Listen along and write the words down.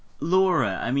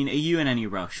Laura, I mean, are you in any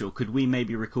rush, or could we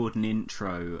maybe record an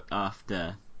intro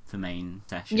after the main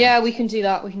session? Yeah, we can do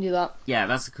that. Yeah,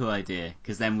 that's a cool idea,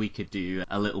 because then we could do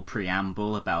a little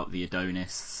preamble about the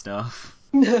Adonis stuff.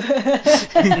 But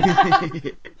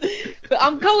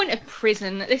I'm going to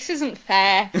prison. This isn't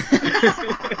fair.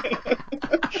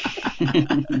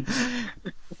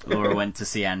 Laura went to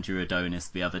see Andrew Adonis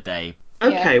the other day.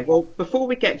 Okay, well, before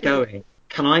we get going,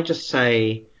 can I just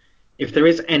say, if there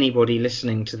is anybody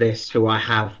listening to this who I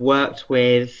have worked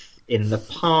with in the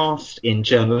past in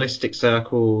journalistic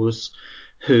circles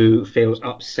who feels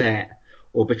upset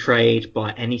or betrayed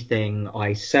by anything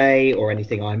I say or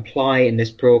anything I imply in this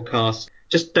broadcast,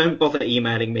 just don't bother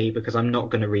emailing me because I'm not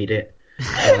going to read it.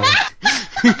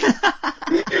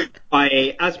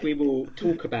 As we will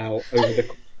talk about over the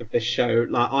course of this show,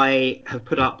 I have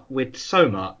put up with so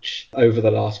much over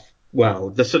the last,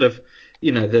 the sort of,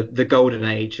 the golden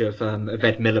age of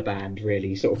Ed Miliband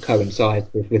really sort of coincides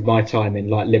with my time in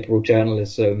liberal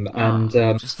journalism and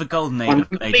just the golden age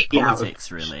of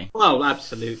politics, really. Well,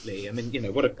 absolutely. I mean,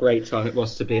 what a great time it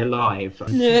was to be alive.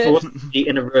 I was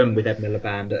in a room with Ed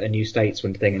Miliband at a New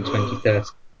Statesman thing in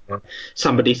 2013.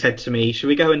 Somebody said to me, "Should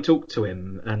we go and talk to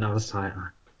him?" And I was like,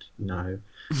 no.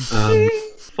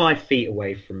 5 feet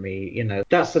away from me,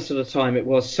 that's the sort of time it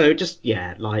was. So just,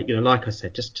 like I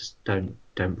said, just don't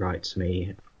write to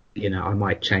me. I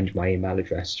might change my email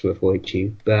address to avoid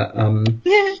you, but with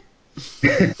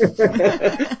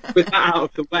that out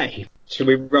of the way, should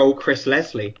we roll Chris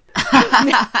Leslie?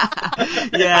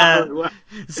 Yeah.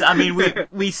 So, I mean,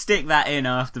 we stick that in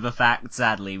after the fact.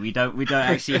 Sadly, we don't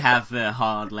actually have the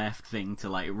hard left thing to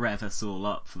rev us all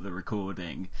up for the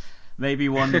recording. Maybe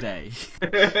one day.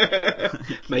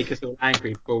 Make us all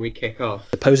angry before we kick off.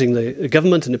 Opposing the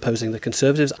government and opposing the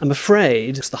Conservatives. I'm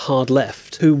afraid it's the hard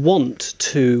left who want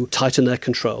to tighten their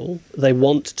control. They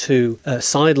want to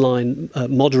sideline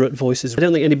moderate voices. I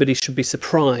don't think anybody should be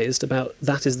surprised about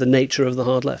that is the nature of the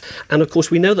hard left. And of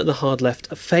course, we know that the hard left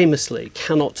famously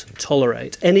cannot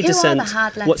tolerate any dissent. Who are the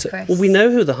hard left, Chris? Well, we know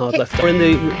who the hard left are in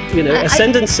the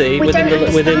ascendancy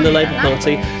within the Labour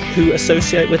Party who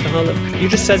associate with the hard left. You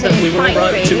just said that we were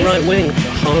too right wing. The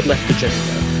hard left agenda,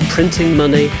 printing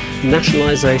money,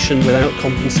 nationalisation without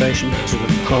compensation, sort of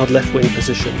hard left wing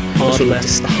position. Hard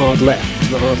left, the hard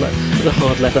left, the hard left, the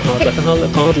hard left, the hard left,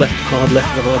 the hard left, hard left,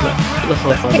 hard left, the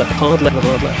hard left, the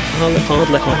hard left, hard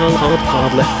left, the hard left, hard left,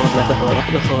 hard left, hard left, the hard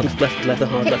left, the hard left, left, the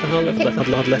hard left, the hard left, left,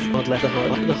 hard left, hard left, the hard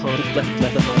left, the hard left, left, the hard left,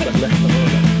 left, the hard left.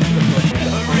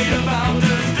 Read about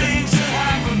the things that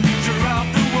happen throughout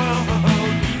the world.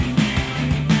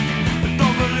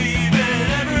 Don't believe in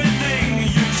everything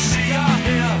you see or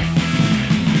hear.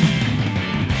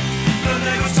 The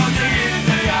neighbors talk day in,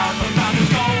 day out about the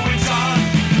goings on.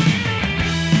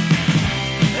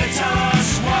 They tell us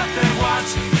what they want,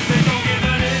 they don't give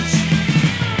an inch.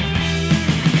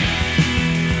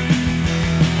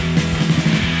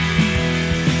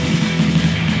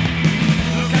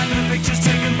 Look at the pictures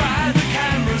taken by the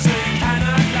cameras, they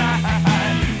cannot lie.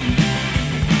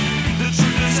 The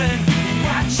truth is in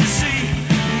what you see,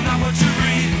 not what you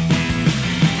read.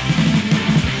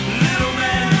 Little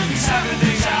men tearing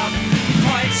things out,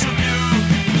 points of view.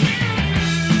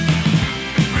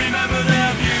 Remember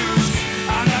their views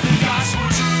are not the gospel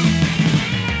truth.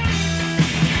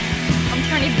 I'm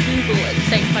trying to Google at the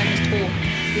same time as talk.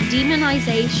 The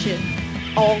demonisation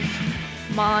of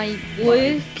my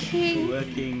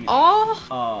working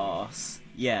arse.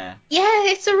 Yeah. Yeah,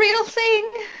 it's a real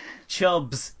thing.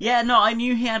 Chubbs. Yeah, no, I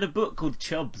knew he had a book called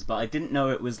Chubbs, but I didn't know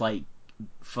it was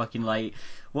fucking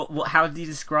what how did he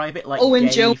describe it? Like Owen gay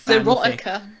Jones fanfic.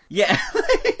 erotica. Yeah.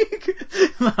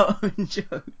 Owen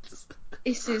Jones.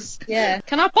 This is, yeah.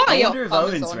 Can I buy I it wonder if off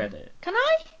Owen's Amazon? read it. Can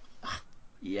I?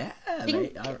 Yeah, I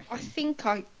think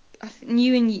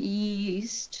you and you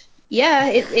used. Yeah,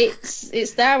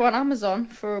 it's there on Amazon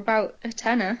for about a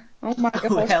tenner. Oh my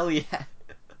god. Oh hell yeah.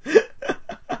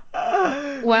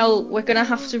 Well, we're gonna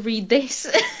have to read this.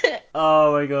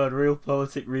 Oh my god, Real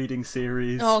Politic reading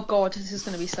series. Oh god, this is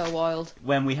gonna be so wild.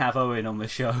 When we have Owen on the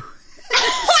show.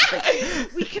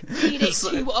 We can read it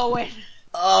to Owen.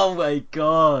 Oh my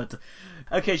god.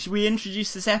 Okay, should we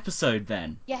introduce this episode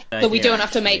then? Yeah. So we don't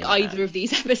have to make either of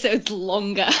these episodes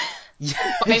longer.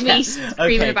 By me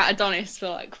screaming about Adonis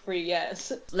for 3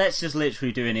 years. Let's just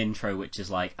literally do an intro, which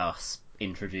is us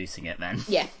introducing it then.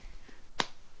 Yeah.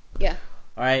 Yeah.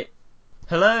 Alright.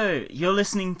 Hello, you're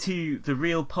listening to the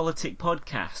Real Politic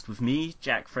Podcast with me,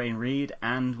 Jack Frayne Reed,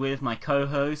 and with my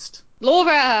co-host...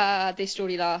 Laura, this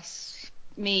story lasts.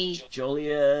 Me.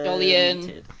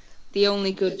 Jolien. The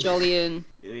only good Jolyon.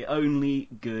 The only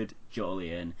good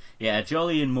Jolyon. Yeah,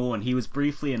 Jolyon Morn, he was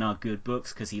briefly in our good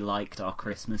books because he liked our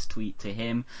Christmas tweet to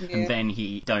him, and then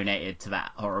he donated to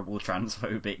that horrible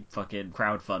transphobic fucking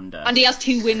crowdfunder. And he has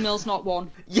 2 windmills, not 1.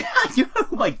 Yeah, oh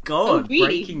my god,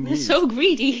 breaking news. So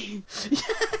greedy.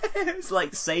 It's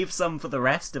like, save some for the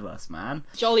rest of us, man.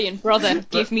 Jolyon, brother,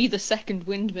 give me the second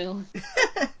windmill.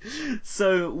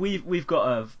 So, we've got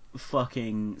a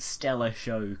fucking stellar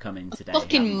show coming today.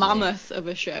 Fucking mammoth of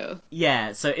a show.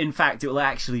 Yeah, so in fact it will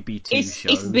actually be 2 shows.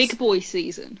 It's Big Boy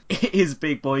season. It is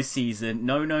Big Boy season.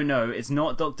 No, it's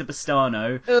not Dr.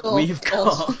 Bastano. Oh,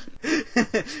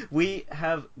 We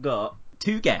have got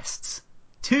 2 guests.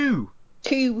 2!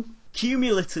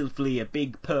 Cumulatively a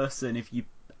big person if you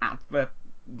add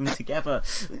them together.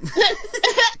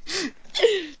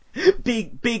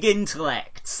 Big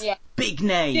intellects. Yeah. Big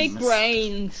names. Big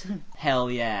brains. Hell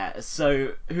yeah.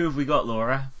 So, who have we got,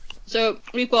 Laura? So,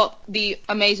 we've got the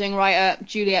amazing writer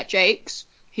Juliet Jacques,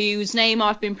 whose name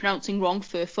I've been pronouncing wrong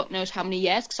for fuck knows how many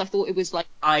years, because I thought it was like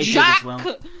I Jacques! did as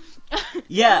well.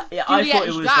 Yeah, I thought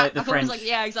it was Jacques. like the I thought French. it was like,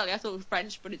 yeah, exactly. I thought it was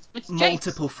French, but it's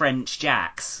Multiple Jacques. French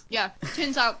Jacks. Yeah,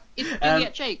 turns out it's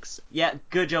Juliet Jacques. Yeah,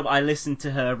 good job. I listened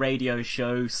to her radio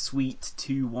show Sweet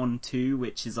 212,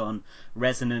 which is on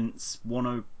Resonance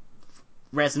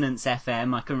Resonance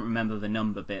FM. I couldn't remember the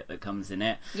number bit that comes in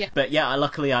it. Yeah. But yeah,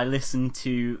 luckily I listened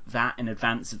to that in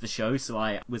advance of the show, so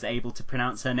I was able to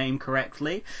pronounce her name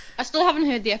correctly. I still haven't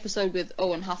heard the episode with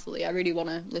Owen Hathaway. I really want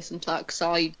to listen to that because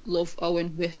I love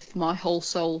Owen with my whole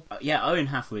soul. Yeah, Owen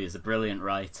Hathaway is a brilliant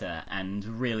writer and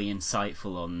really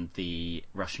insightful on the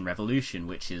Russian Revolution,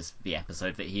 which is the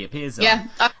episode that he appears on. Yeah,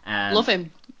 I love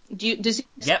him. Does he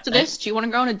listen to this? Do you want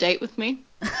to go on a date with me?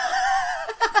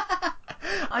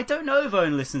 I don't know if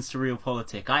Owen listens to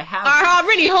Realpolitik. I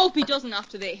really hope he doesn't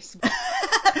after this.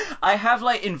 I have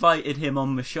invited him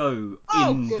on the show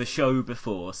the show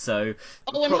before, so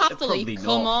Owen Hathaway, probably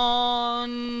come not.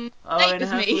 on, Owen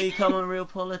Hathaway, come on,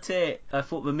 Realpolitik. I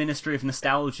thought the Ministry of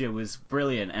Nostalgia was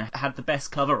brilliant and had the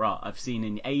best cover art I've seen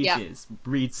in ages. Yeah.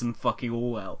 Read some fucking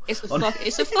Orwell. It's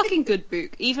a fucking good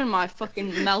book. Even my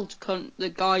fucking melt cunt, the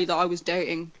guy that I was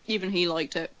dating, even he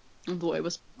liked it. I thought it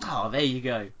was. Oh, there you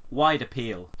go. Wide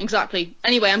appeal. Exactly.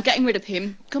 Anyway, I'm getting rid of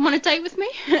him. Come on a date with me.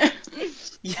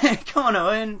 Yeah, come on,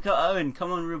 Owen.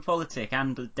 Come on, Realpolitik,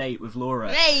 and a date with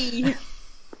Laura. Hey.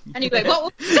 Anyway,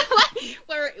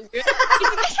 we're in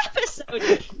this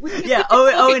episode. Yeah,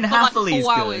 Owen Hathaway's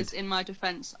like 4 good. hours in my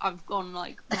defence. I've gone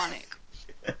manic.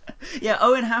 Yeah,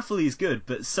 Owen Hathaway's good,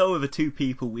 but so are the 2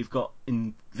 people we've got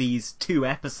in these 2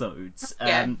 episodes.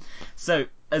 Yeah. So,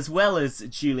 as well as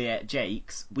Juliet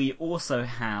Jacques, we also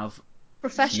have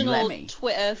professional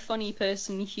Twitter funny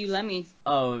person Hugh Lemmy.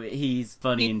 Oh, he's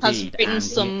funny he indeed. He has written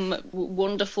some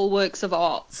wonderful works of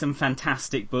art. Some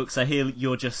fantastic books. I hear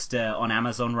you're just on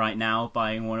Amazon right now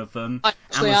buying one of them. I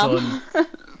Amazon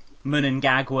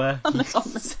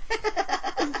Munangagwa.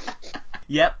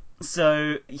 Yep.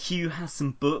 So, Hugh has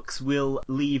some books we'll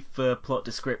leave for plot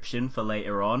description for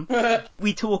later on.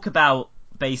 We talk about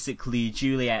basically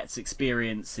Juliet's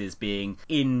experiences being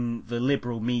in the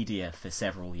liberal media for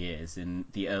several years in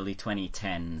the early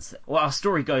 2010s. Well, our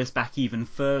story goes back even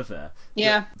further.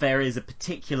 Yeah. There is a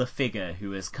particular figure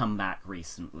who has come back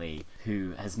recently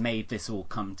who has made this all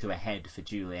come to a head for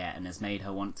Juliet and has made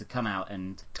her want to come out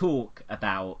and talk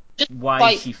about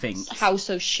why she thinks how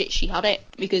so shit she had it,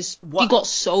 because she got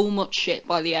so much shit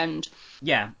by the end.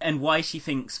 Yeah, and why she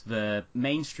thinks the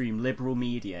mainstream liberal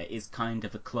media is kind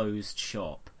of a closed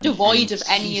shop. Devoid of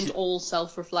any and all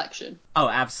self-reflection. Oh,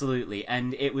 absolutely.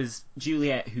 And it was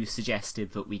Juliet who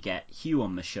suggested that we get Hugh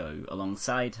on the show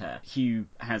alongside her. Hugh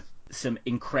has some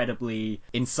incredibly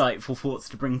insightful thoughts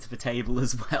to bring to the table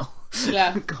as well.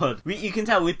 Yeah. God. You can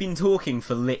tell we've been talking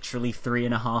for literally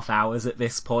 3.5 hours at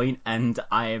this point, and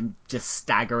I am just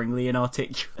staggeringly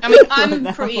inarticulate. I mean,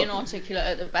 I'm pretty inarticulate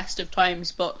at the best of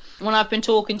times, but when I've been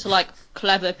talking to, like,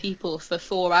 clever people for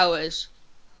 4 hours,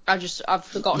 I've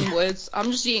forgotten words.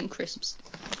 I'm just eating crisps.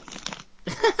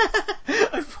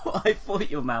 I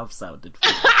thought your mouth sounded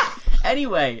funny.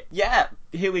 Anyway, yeah,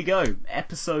 here we go.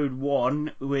 Episode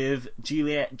 1 with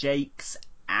Juliet Jacques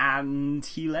and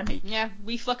Hugh Lemmy. Yeah,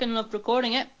 we fucking loved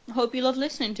recording it. Hope you love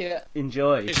listening to it.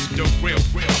 Enjoy. It's the real.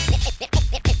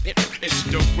 It's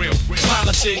the real.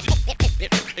 Policy.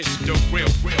 It's the real.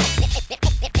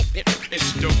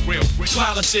 It's the real.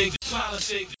 Policy.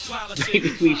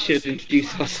 Maybe we should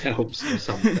introduce ourselves or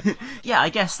something. Yeah, I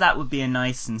guess that would be a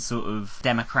nice and sort of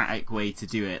democratic way to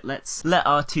do it. Let's let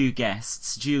our 2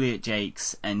 guests, Juliet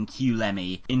Jacques and Hugh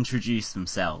Lemmy, introduce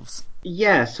themselves.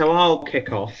 Yeah, so I'll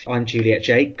kick off. I'm Juliet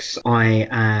Jakes. I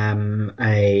am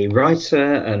a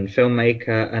writer and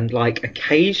filmmaker and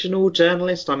occasional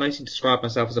journalist. I mostly describe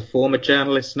myself as a former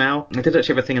journalist now. I did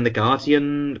actually have a thing in The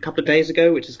Guardian a couple of days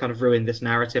ago, which has kind of ruined this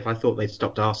narrative. I thought they'd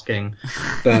stopped asking.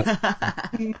 But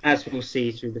as we'll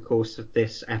see through the course of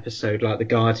this episode, The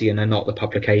Guardian are not the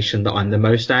publication that I'm the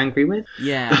most angry with.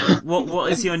 Yeah.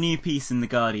 What is your new piece in The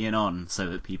Guardian on, so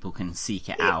that people can seek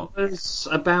it out? It was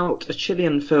about a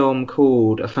Chilean film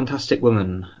called A Fantastic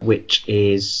Woman, which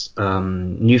is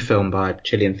new film by a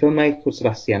Chilean filmmaker called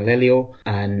Sebastián Lelio,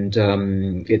 and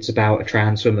it's about a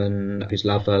trans woman whose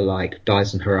lover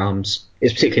dies in her arms.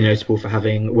 It's particularly notable for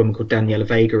having a woman called Daniela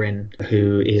Vega in,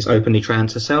 who is openly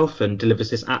trans herself and delivers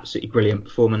this absolutely brilliant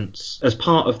performance. As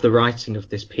part of the writing of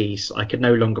this piece, I could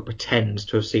no longer pretend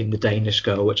to have seen The Danish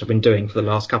Girl, which I've been doing for the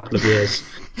last couple of years.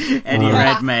 Eddie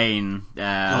Redmayne,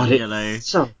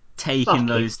 So taking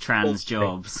those trans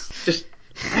jobs.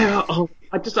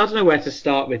 I don't know where to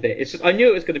start with it. I knew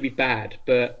it was going to be bad,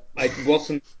 but I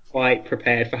wasn't quite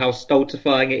prepared for how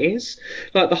stultifying it is.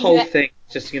 The whole thing,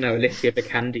 just, Alicia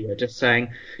Vikander just saying,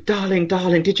 darling,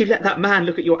 did you let that man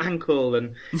look at your ankle?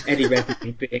 And Eddie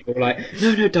Redmayne being all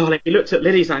no, darling, he looked at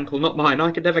Lily's ankle, not mine.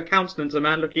 I could never countenance a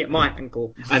man looking at my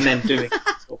ankle. And then doing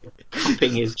sort of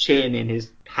cupping his chin in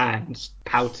his hands,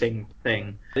 pouting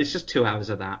thing. It's just 2 hours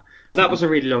of that. That was a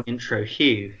really long intro,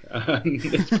 Hugh.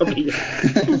 It's probably...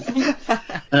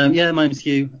 Yeah, my name's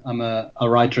Hugh. I'm a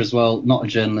writer as well, not a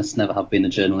journalist, never have been a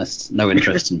journalist, no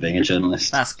interest in being a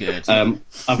journalist. That's good.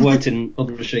 I've worked in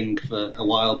publishing for a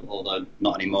while, although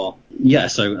not anymore. Yeah,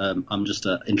 so I'm just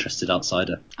an interested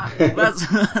outsider. That's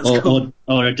cool.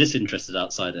 Or a disinterested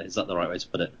outsider, is that the right way to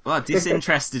put it? Well,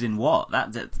 disinterested in what?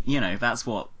 That's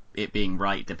what it being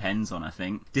right depends on, I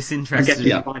think. Disinterested. I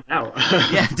guess find out.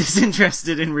 Yeah,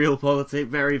 disinterested in real politics.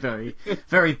 Very, very,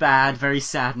 very bad, very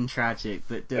sad and tragic.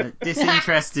 But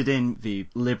disinterested in the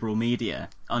liberal media.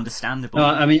 Understandable. No,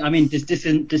 I mean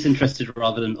disinterested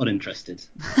rather than uninterested.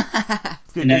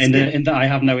 In that I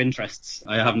have no interests.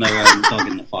 I have no dog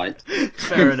in the fight.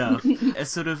 Fair enough. A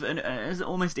sort of an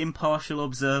almost impartial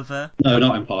observer. No,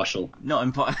 not impartial. Not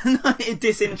impartial.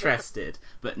 Disinterested,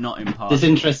 but not impartial.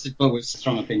 Disinterested, but with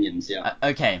strong opinions. Yeah.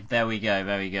 Okay, there we go.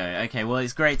 Okay, well,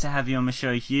 it's great to have you on the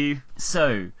show, Hugh.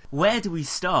 So, where do we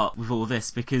start with all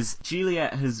this? Because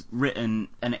Juliet has written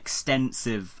an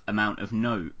extensive amount of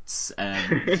notes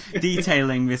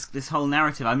detailing this whole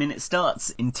narrative. I mean, it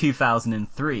starts in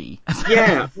 2003.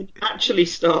 Yeah, it actually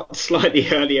starts slightly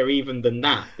earlier even than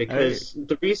that, because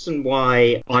the reason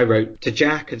why I wrote to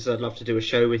Jack and said I'd love to do a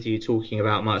show with you talking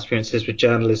about my experiences with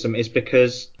journalism is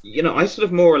because, I sort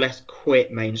of more or less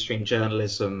quit mainstream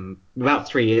journalism about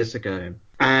 3 years ago.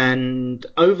 And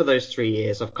over those 3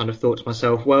 years, I've kind of thought to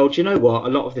myself, well, do you know what? A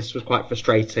lot of this was quite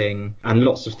frustrating and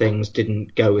lots of things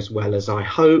didn't go as well as I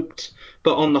hoped.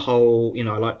 But on the whole,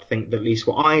 I like to think that at least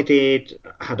what I did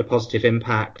had a positive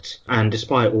impact. And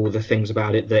despite all the things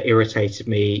about it that irritated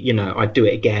me, I'd do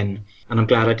it again. And I'm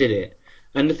glad I did it.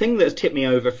 And the thing that's tipped me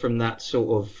over from that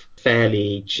sort of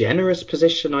fairly generous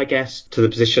position, I guess, to the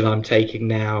position I'm taking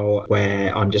now,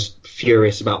 where I'm just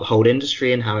furious about the whole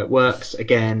industry and how it works,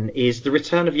 again, is the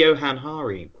return of Johan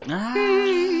Hari.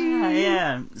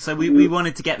 Yeah. So we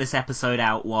wanted to get this episode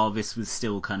out while this was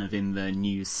still kind of in the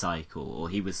news cycle, or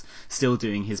he was still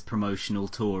doing his promotional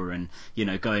tour and,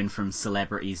 going from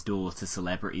celebrity's door to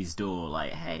celebrity's door,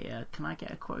 like, hey, can I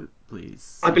get a quote,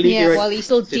 please? I believe while he's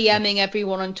still DMing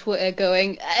everyone on Twitter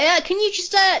going, can you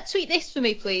just tweet this for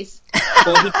me, please?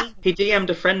 Well, he DM'd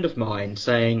a friend of mine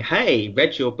saying, hey,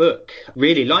 read your book,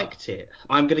 really liked it.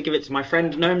 I'm going to give it to my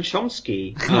friend Noam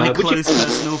Chomsky. My close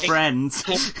personal friend.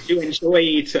 You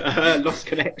enjoyed Lost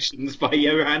Connections by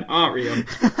Johan Hari.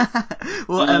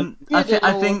 Well, I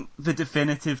think the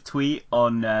definitive tweet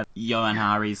on Johan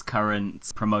Hari's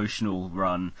current promotional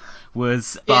run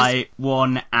was by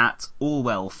one at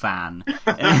Allwell fan.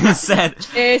 And it said,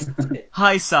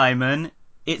 "Hi Simon,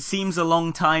 it seems a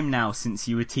long time now since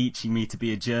you were teaching me to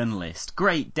be a journalist.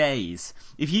 Great days.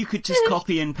 If you could just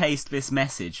copy and paste this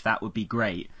message, that would be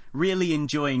great. Really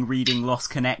enjoying reading Lost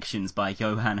Connections by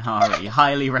Johan Hari.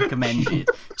 Highly recommended.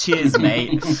 Cheers,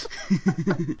 mate."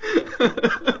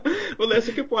 Well, there's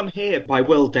a good one here by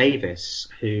Will Davis,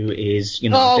 who is,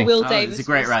 Will Davis. He's a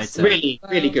great writer.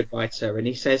 Really good writer. And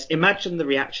he says, imagine the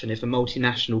reaction if a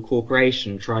multinational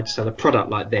corporation tried to sell a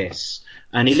product like this.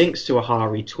 And he links to a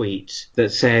Hari tweet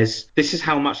that says, "This is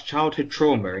how much childhood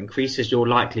trauma increases your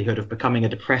likelihood of becoming a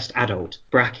depressed adult.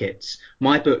 Brackets.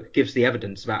 My book gives the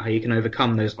evidence about how you can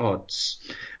overcome those odds."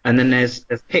 And then there's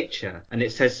a picture, and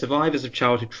it says survivors of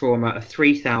childhood trauma are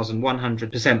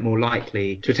 3,100% more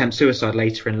likely to attempt suicide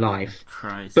later in life.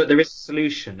 Christ. But there is a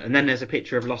solution. And then there's a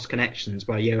picture of Lost Connections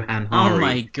by Johann Hari. Oh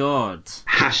my god.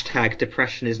 Hashtag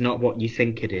depression is not what you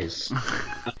think it is.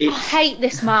 I hate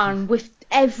this man with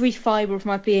every fibre of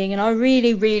my being, and I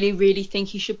really, really, really think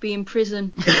he should be in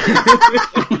prison.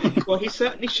 Well, he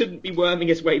certainly shouldn't be worming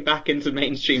his way back into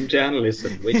mainstream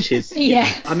journalism, which is...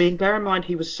 Yeah. I mean, bear in mind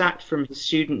he was sacked from his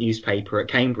student newspaper at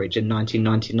Cambridge in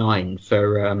 1999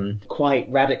 for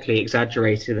quite radically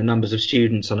exaggerating the numbers of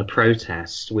students on a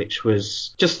protest, which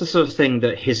was just the sort of thing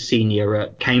that his senior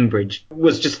at Cambridge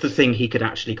was just the thing he could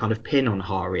actually kind of pin on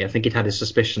Hari. I think he'd had his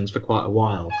suspicions for quite a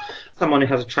while. Someone who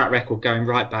has a track record going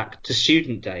right back to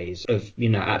student days of,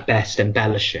 at best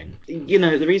embellishing.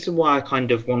 The reason why I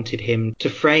kind of wanted him to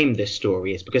frame this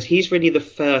story is because he's really the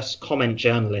first comment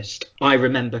journalist I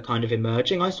remember kind of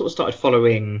emerging. I sort of started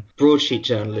following broadsheet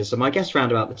journalism, I guess,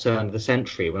 around about the turn of the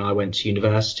century when I went to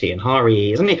university, and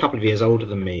Hari is only a couple of years older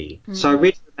than me. So I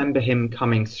really remember him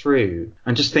coming through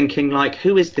and just thinking, like,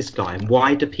 who is this guy and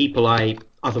why do people I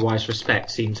otherwise respect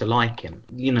seem to like him?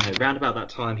 Round about that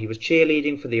time he was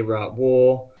cheerleading for the Iraq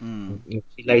War. He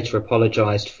later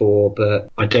apologised for, but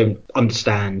I don't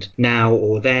understand now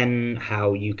or then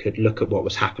how you could look at what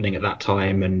was happening at that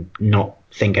time and not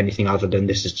think anything other than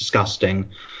this is disgusting.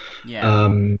 Yeah.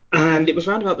 And it was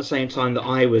around about the same time that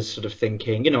I was sort of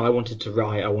thinking, I wanted to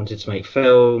write, I wanted to make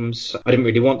films. I didn't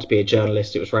really want to be a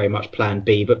journalist. It was very much plan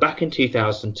B. But back in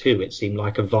 2002, it seemed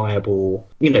like a viable,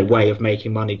 way of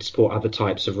making money to support other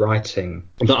types of writing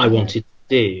that I wanted to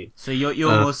do. So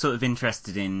you're more sort of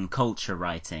interested in culture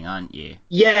writing, aren't you?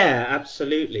 Yeah,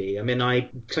 absolutely. I mean, I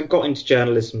got into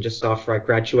journalism just after I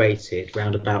graduated,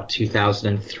 around about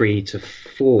 2003 to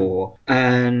 4.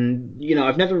 And,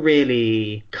 I've never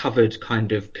really covered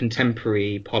kind of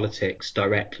contemporary politics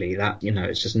directly. That,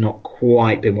 it's just not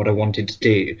quite been what I wanted to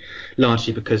do,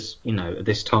 largely because, at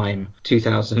this time,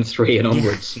 2003 and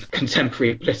onwards, the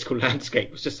contemporary political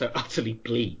landscape was just so utterly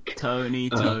bleak.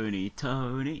 Tony.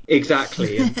 Exactly.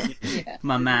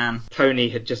 My man. Tony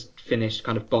had just finished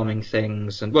kind of bombing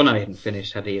things, and he hadn't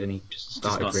finished, had he? And he just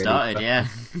started. Just got started, yeah.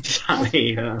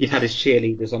 Exactly. He'd had his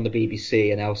cheerleaders on the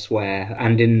BBC and elsewhere,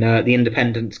 and in the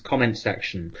Independent comment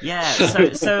section. Yeah.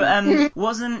 So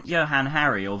wasn't Johann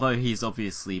Hari, although he's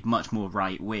obviously much more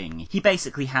right wing, he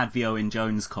basically had the Owen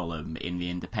Jones column in the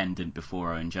Independent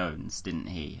before Owen Jones, didn't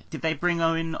he? Did they bring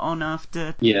Owen on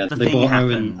after the thing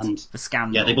happened? Owen and the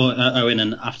scandal. Yeah, they brought Owen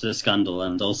in after the scandal,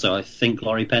 and also I think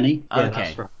Laurie Penny. Yeah, Okay.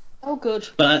 that's right. Oh, good.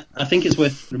 But I think it's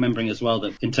worth remembering as well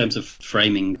that in terms of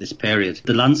framing this period,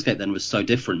 the landscape then was so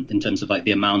different in terms of like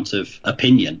the amount of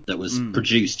opinion that was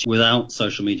produced without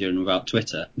social media and without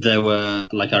Twitter. There were,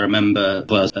 like, I remember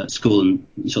I was at school and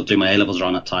sort of doing my A-levels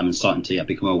around that time and starting to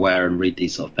become aware and read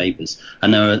these sort of papers.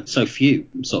 And there were so few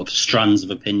sort of strands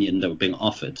of opinion that were being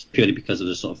offered purely because of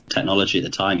the sort of technology at the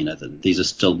time. That these are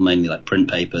still mainly like print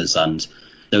papers, and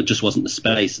there just wasn't the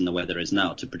space in the way there is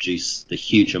now to produce the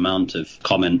huge amount of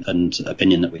comment and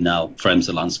opinion that we now frames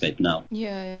the landscape now.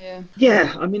 Yeah,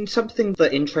 I mean, something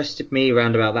that interested me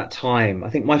around about that time, I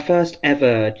think my first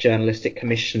ever journalistic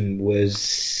commission was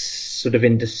sort of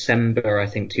in December, I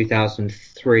think,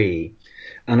 2003.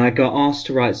 And I got asked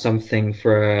to write something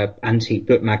for an antique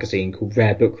book magazine called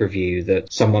Rare Book Review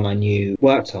that someone I knew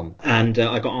worked on. And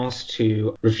I got asked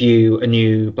to review a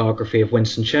new biography of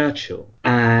Winston Churchill.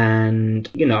 And,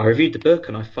 I reviewed the book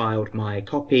and I filed my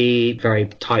copy very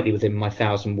tightly within my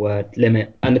 1,000-word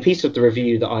limit. And the piece of the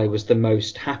review that I was the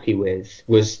most happy with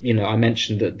was, I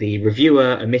mentioned that the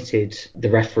reviewer omitted the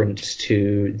reference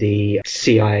to the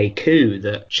CIA coup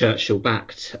that Churchill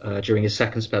backed during his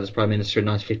second spell as Prime Minister in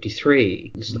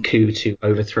 1953. It was the coup to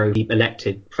overthrow the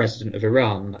elected president of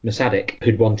Iran, Mossadegh,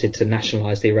 who'd wanted to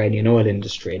nationalise the Iranian oil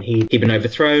industry. And he'd been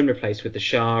overthrown, replaced with the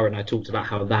Shah, and I talked about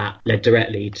how that led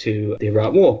directly to the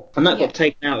Iraq War. And that got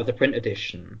taken out of the print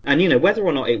edition. And, whether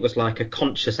or not it was like a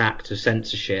conscious act of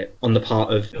censorship on the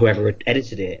part of whoever had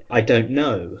edited it, I don't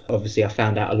know. Obviously, I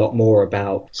found out a lot more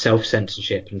about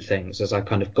self-censorship and things as I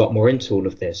kind of got more into all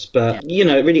of this. But,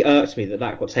 it really irked me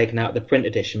that got taken out of the print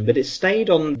edition, but it stayed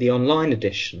on the online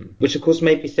edition, which, of course,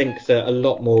 made me think that a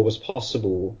lot more was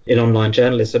possible in online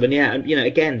journalism. And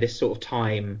again, this sort of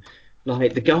time,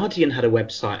 like The Guardian had a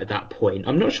website at that point.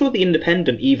 I'm not sure The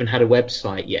Independent even had a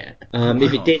website yet.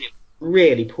 If it did,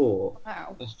 really poor.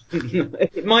 Wow.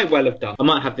 It might well have done. I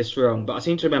might have this wrong, but I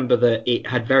seem to remember that it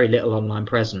had very little online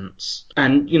presence.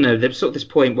 And, there was sort of this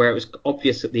point where it was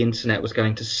obvious that the internet was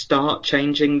going to start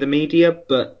changing the media,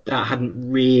 but that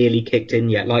hadn't really kicked in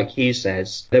yet. Like Hugh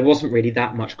says, there wasn't really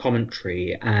that much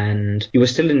commentary, and you were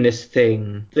still in this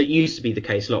thing that used to be the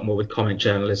case a lot more with comment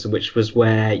journalism, which was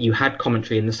where you had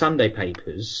commentary in the Sunday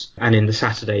papers and in the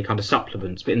Saturday kind of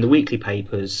supplements, but in the weekly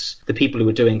papers, the people who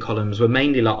were doing columns were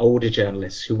mainly like older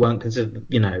journalists who weren't considered,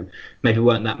 maybe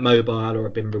weren't that mobile or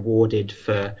had been rewarded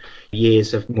for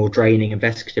years of more draining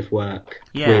investigative work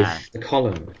with the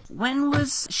column. When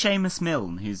was Seamus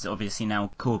Milne, who's obviously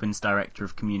now Corbyn's Director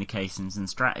of Communications and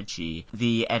Strategy,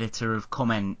 the editor of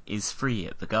Comment is Free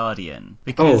at The Guardian?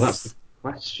 Because that's the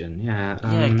question, yeah.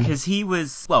 Because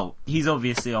he's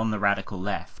obviously on the radical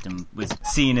left and was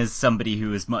seen as somebody who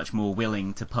was much more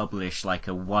willing to publish like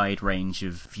a wide range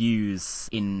of views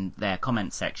in their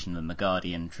comment section than The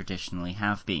Guardian traditionally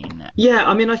have been. Yeah,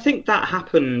 I mean, I think that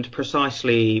happened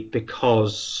precisely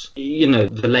because,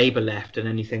 the Labour left and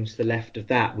anything to the left of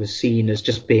that was seen as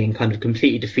just being kind of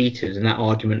completely defeated and that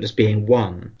argument as being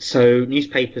won. So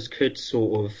newspapers could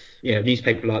sort of,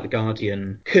 newspaper like The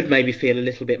Guardian could maybe feel a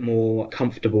little bit more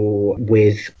comfortable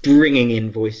with bringing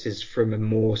in voices from a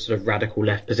more sort of radical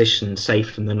left position,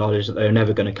 safe from the knowledge that they're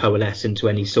never going to coalesce into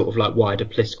any sort of like wider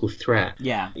political threat.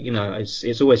 Yeah.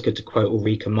 It's always good to quote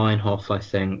Ulrika Meinhof, I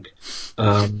think.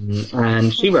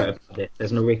 And she wrote about it.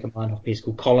 There's an Ulrika Meinhof piece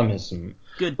called Colonism.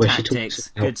 Good where tactics, she talks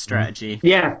about, good strategy.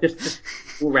 Yeah, just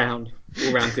all round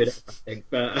good, I think.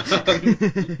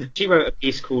 But she wrote a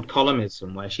piece called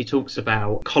Colonism, where she talks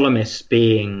about columnists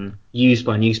being used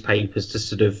by newspapers to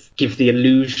sort of give the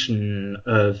illusion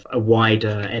of a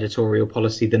wider editorial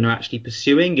policy than they're actually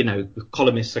pursuing.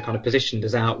 Columnists are kind of positioned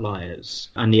as outliers,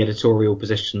 and the editorial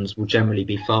positions will generally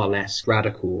be far less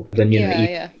radical than,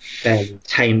 fairly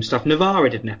tame stuff. Novara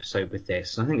did an episode with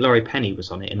this. I think Laurie Penny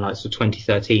was on it in like sort of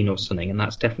 2013 or something, and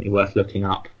that's definitely worth looking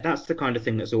up. That's the kind of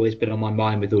thing that's always been on my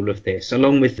mind with all of this,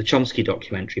 along with the Chomsky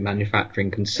documentary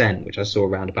Manufacturing Consent, which I saw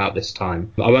around about this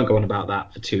time. But I won't go on about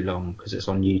that for too long because it's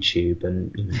on YouTube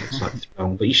and it's like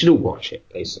long, but you should all watch it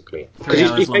basically. 3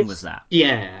 hours long was that?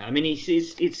 Yeah, I mean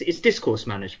it's discourse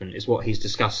management is what he's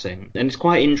discussing, and it's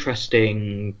quite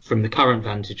interesting from the current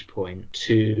vantage point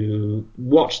to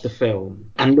watch the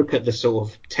film and look at the sort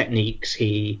of techniques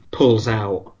he pulls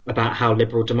out about how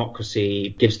liberal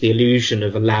democracy gives the illusion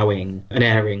of allowing an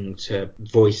airing to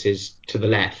voices to the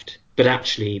left, but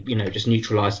actually, just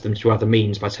neutralise them through other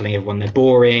means by telling everyone they're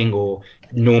boring or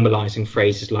normalising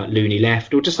phrases like loony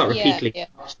left or just like repeatedly to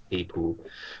people.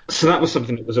 So that was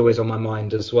something that was always on my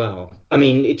mind as well. I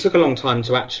mean, it took a long time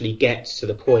to actually get to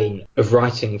the point of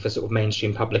writing for sort of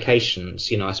mainstream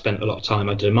publications. I spent a lot of time,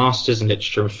 I did a master's in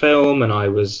literature and film, and I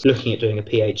was looking at doing a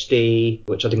PhD,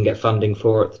 which I didn't get funding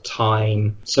for at the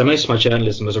time. So most of my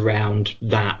journalism was around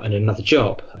that and another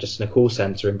job, just in a call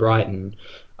centre in Brighton.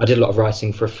 I did a lot of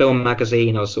writing for a film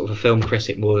magazine. I was sort of a film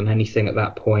critic more than anything at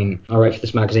that point. I wrote for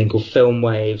this magazine called Film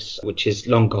Waves, which is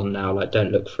long gone now, like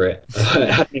don't look for it.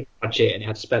 It had no budget and it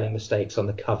had spelling mistakes on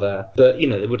the cover. But, they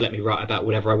would let me write about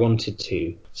whatever I wanted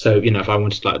to. So, if I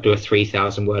wanted to like do a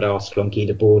 3,000 word article on Guy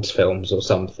Debord's films or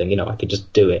something, I could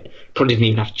just do it. Probably didn't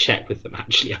even have to check with them,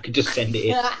 actually. I could just send it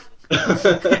in.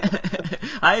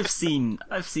 I've seen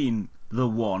the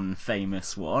one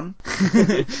famous one,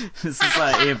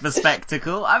 Society of the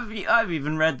Spectacle. I've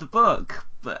even read the book,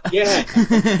 but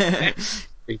yeah,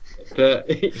 but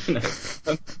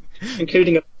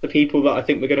including the people that I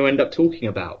think we're going to end up talking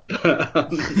about.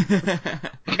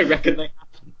 I reckon they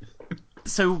haven't.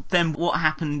 So then what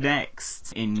happened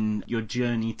next in your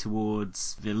journey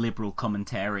towards the liberal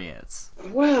commentariat?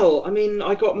 Well, I mean,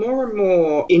 I got more and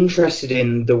more interested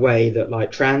in the way that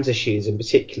like trans issues in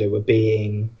particular were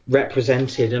being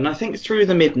represented. And I think through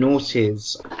the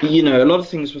mid-noughties, a lot of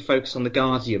things were focused on The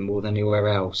Guardian more than anywhere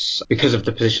else because of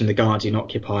the position The Guardian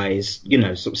occupies,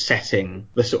 sort of setting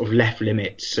the sort of left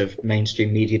limits of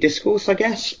mainstream media discourse, I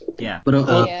guess. Yeah. But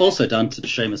also down to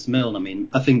Seamus Milne, I mean,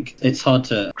 I think it's hard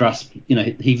to grasp,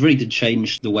 he really did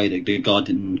change the way that The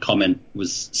Guardian comment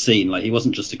was seen. Like, he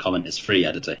wasn't just a Comment is Free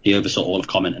editor. He oversaw all of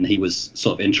Comment, and he was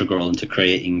sort of integral into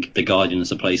creating The Guardian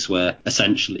as a place where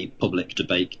essentially public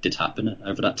debate did happen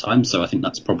over that time. So I think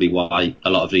that's probably why a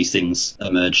lot of these things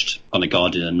emerged on The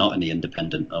Guardian and not in The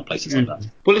Independent or places like that.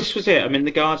 Well, this was it. I mean,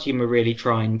 The Guardian were really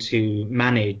trying to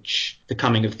manage the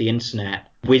coming of the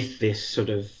internet with this sort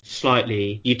of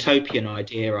slightly utopian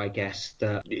idea, I guess,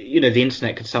 that, the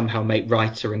internet could somehow make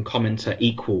writer and commenter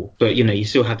equal, but, you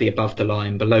still have the above the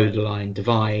line, below the line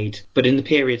divide. But in the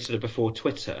period sort of before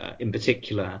Twitter, in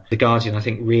particular, The Guardian, I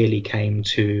think, really came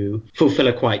to fulfill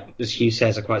a quite, as Hugh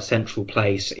says, a quite central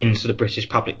place in sort of British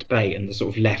public debate and the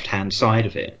sort of left-hand side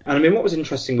of it. And I mean, what was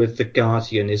interesting with The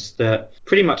Guardian is that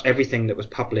pretty much everything that was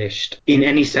published in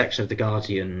any section of The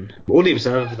Guardian, or The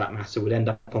Observer for that matter, would end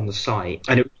up on the site,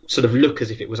 and it would sort of look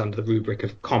as if it was under the rubric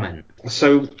of comment.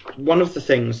 So one of the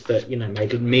things that,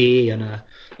 made me and a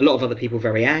lot of other people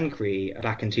very angry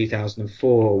back in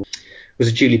 2004 was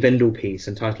a Julie Bindel piece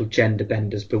entitled Gender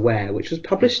Benders Beware, which was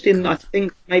published in, I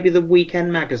think, maybe the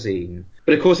Weekend magazine.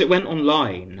 But of course it went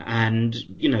online, and,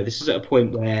 this is at a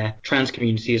point where trans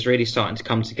community is really starting to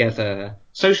come together.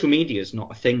 Social media is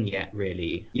not a thing yet,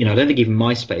 really. I don't think even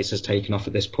MySpace has taken off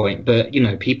at this point, but,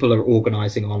 people are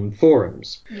organising on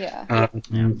forums. Yeah.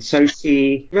 So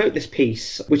she wrote this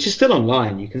piece, which is still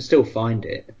online, you can still find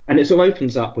it. And it sort of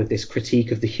opens up with this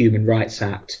critique of the Human Rights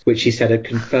Act, which she said had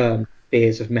confirmed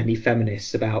fears of many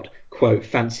feminists about, quote,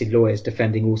 fancy lawyers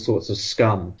defending all sorts of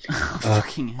scum.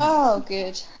 Oh,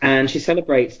 good. And she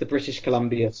celebrates the British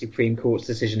Columbia Supreme Court's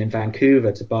decision in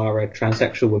Vancouver to bar a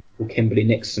transsexual woman called Kimberly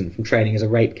Nixon from training as a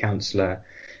rape counsellor,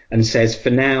 and says, for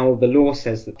now, the law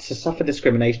says that to suffer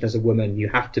discrimination as a woman, you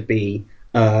have to be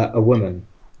a woman.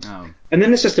 Oh. And then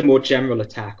there's just a more general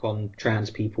attack on trans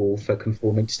people for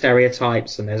conforming to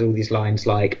stereotypes, and there's all these lines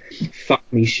like, fuck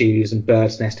me shoes and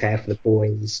bird's nest hair for the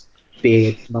boys,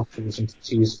 beards, muffins and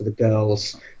tattoos for the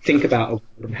girls. Think about a world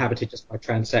inhabited just by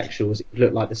transsexuals. It would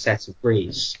look like the set of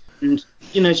Grease. And,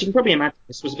 as you can probably imagine,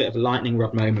 this was a bit of a lightning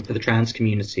rod moment for the trans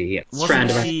community. Wasn't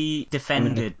she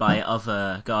defended by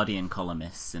other Guardian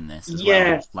columnists in this as well?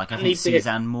 Yeah. Like, I think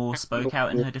Suzanne Moore spoke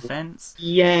out in her defence.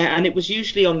 Yeah, and it was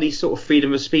usually on these sort of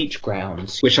freedom of speech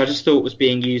grounds, which I just thought was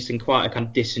being used in quite a kind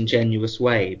of disingenuous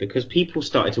way, because people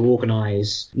started to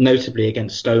organise, notably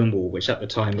against Stonewall, which at the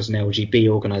time was an LGB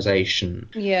organisation.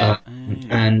 Yeah.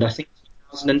 And I think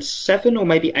 2007 or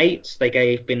maybe 8, they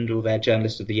gave Bindel their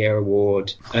Journalist of the Year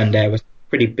award, and there was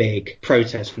pretty big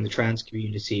protest from the trans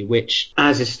community, which,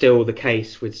 as is still the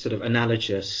case with sort of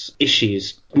analogous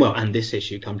issues, well, and this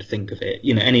issue, come to think of it,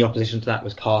 any opposition to that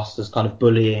was cast as kind of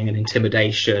bullying and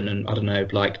intimidation and, I don't know,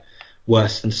 like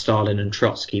worse than Stalin and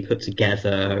Trotsky put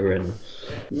together, and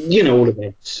all of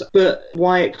it. But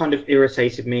why it kind of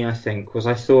irritated me, I think, was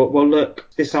I thought, well, look,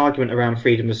 this argument around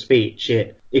freedom of speech,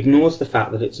 it ignores the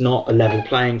fact that it's not a level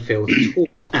playing field at all.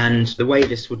 And the way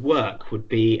this would work would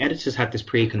be, editors had this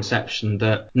preconception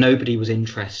that nobody was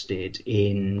interested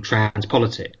in trans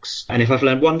politics. And if I've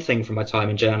learned one thing from my time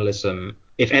in journalism,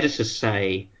 if editors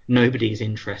say nobody's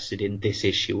interested in this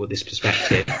issue or this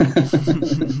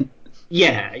perspective,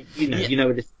 yeah, you know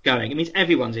where this is going. It means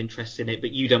everyone's interested in it,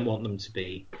 but you don't want them to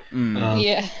be.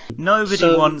 Yeah.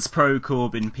 Nobody wants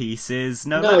pro-Corbyn pieces.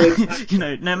 No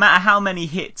matter how many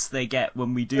hits they get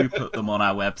when we do put them on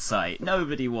our website,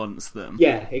 nobody wants them.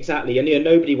 Yeah, exactly. And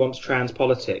nobody wants trans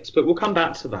politics, but we'll come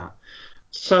back to that.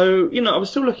 So, I was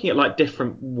still looking at like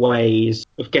different ways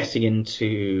of getting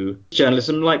into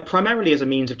journalism, like primarily as a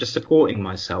means of just supporting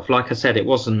myself. Like I said, it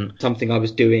wasn't something I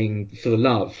was doing for the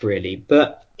love, really.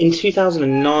 But in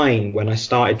 2009, when I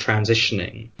started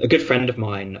transitioning, a good friend of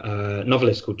mine, a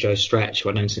novelist called Joe Stretch, who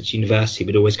I'd known since university,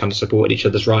 we'd always kind of supported each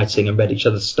other's writing and read each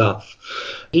other's stuff.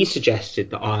 He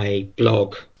suggested that I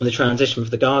blog the transition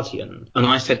for The Guardian. And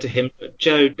I said to him,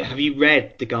 Joe, have you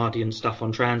read The Guardian stuff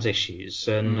on trans issues?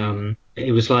 And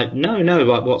he was like, no,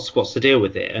 like what's the deal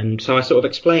with it? And so I sort of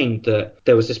explained that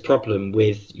there was this problem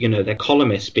with, their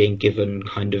columnists being given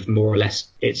kind of more or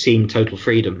less, it seemed, total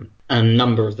freedom. And a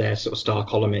number of their sort of star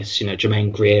columnists,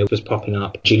 Germaine Greer was popping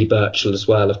up, Julie Burchill as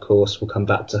well, of course, we'll come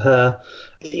back to her,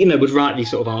 would write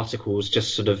these sort of articles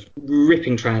just sort of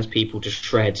ripping trans people to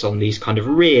shreds on these kind of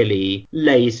really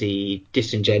lazy,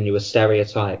 disingenuous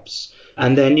stereotypes.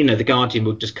 And then, The Guardian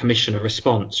would just commission a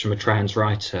response from a trans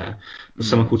writer,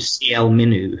 someone called C.L.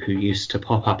 Minu, who used to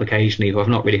pop up occasionally, who I've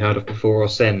not really heard of before or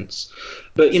since.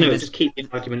 But, just keep the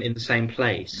argument in the same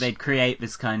place. They'd create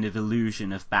this kind of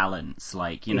illusion of balance,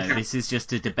 like, this is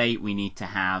just a debate we need to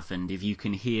have, and if you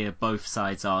can hear both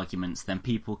sides' arguments, then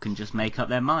people can just make up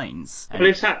their minds. Well,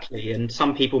 exactly, and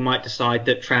some people might decide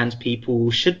that trans people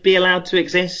should be allowed to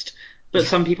exist, but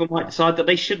some people might decide that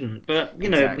they shouldn't. But,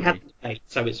 Exactly. We had the debate,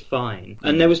 so it's fine.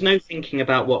 And there was no thinking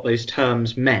about what those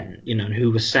terms meant, and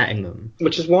who was setting them.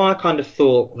 Which is why I kind of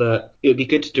thought that it would be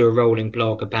good to do a rolling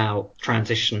blog about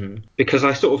transition, because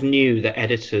I sort of knew that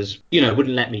editors, wouldn't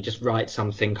let me just write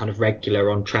something kind of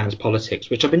regular on trans politics,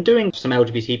 which I've been doing for some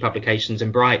LGBT publications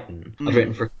in Brighton. I've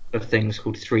written for of things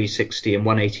called 360 and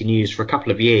 180 News for a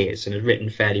couple of years and had written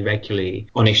fairly regularly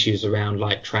on issues around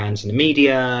like trans in the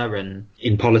media and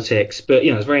in politics. But,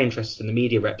 I was very interested in the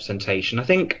media representation. I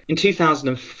think in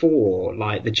 2004,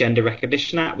 like the Gender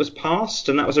Recognition Act was passed,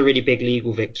 and that was a really big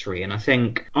legal victory. And I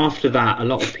think after that, a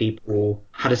lot of people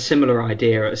had a similar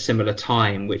idea at a similar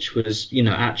time, which was,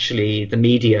 actually the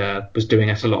media was doing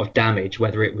us a lot of damage,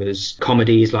 whether it was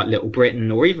comedies like Little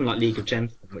Britain or even like League of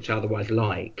Gentlemen, which I otherwise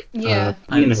like. Yeah.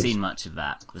 I haven't seen much of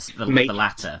that. The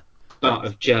latter. Start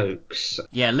of jokes.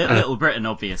 Yeah, Little Britain,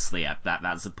 obviously,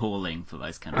 that's appalling for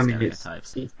those kind of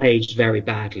stereotypes. It's aged very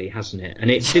badly, hasn't it? And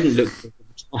it didn't look good at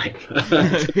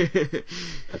the time.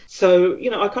 So,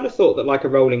 I kind of thought that like a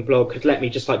rolling blog could let me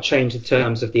just like change the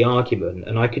terms of the argument,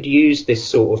 and I could use this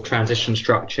sort of transition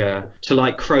structure to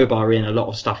like crowbar in a lot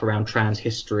of stuff around trans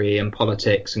history and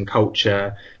politics and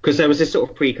culture, because there was this sort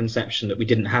of preconception that we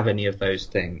didn't have any of those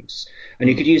things. And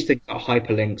you could use things like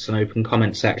hyperlinks and open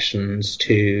comment sections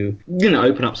to,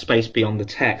 open up space beyond the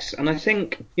text. And I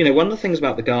think, one of the things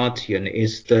about The Guardian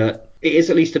is that it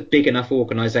is at least a big enough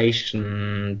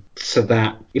organisation so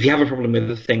that if you have a problem with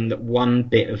the thing that one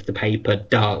bit of the paper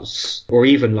does, or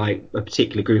even like a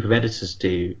particular group of editors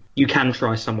do, you can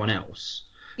try someone else.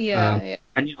 Yeah.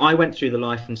 And I went through the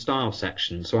life and style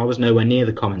section, so I was nowhere near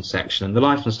the comments section. And the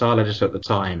life and style editor at the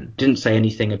time didn't say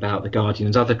anything about the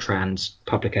Guardian's other trans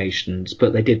publications,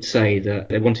 but they did say that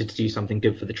they wanted to do something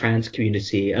good for the trans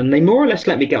community, and they more or less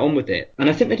let me get on with it. And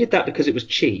I think they did that because it was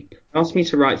cheap. They asked me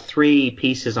to write 3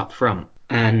 pieces up front.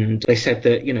 And they said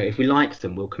that, if we like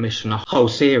them, we'll commission a whole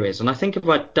series. And I think if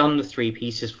I'd done the 3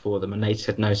 pieces for them and they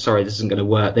said, no, sorry, this isn't going to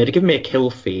work, they'd have given me a kill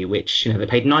fee, which, they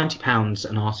paid £90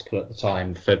 an article at the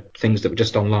time for things that were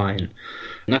just online.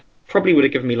 And that probably would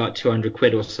have given me like 200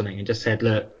 quid or something and just said,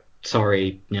 look,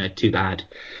 sorry, too bad.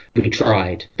 We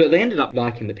tried. But they ended up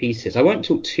liking the pieces. I won't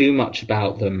talk too much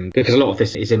about them because a lot of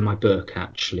this is in my book,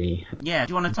 actually. Yeah,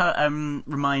 do you want to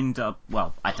remind,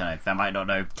 well, I don't know, they might not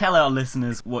know, tell our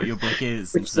listeners what your book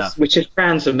is and stuff. Which is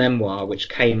Trans, a Memoir, which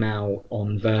came out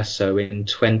on Verso in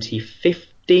 2015.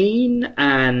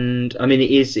 And I mean, it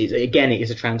is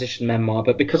a transition memoir,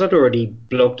 but because I'd already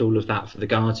blogged all of that for The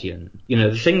Guardian,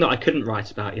 the thing that I couldn't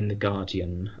write about in The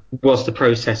Guardian was the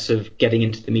process of getting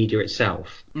into the media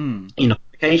itself.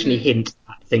 Occasionally hint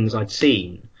at things I'd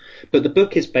seen. But the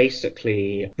book is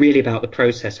basically really about the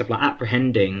process of like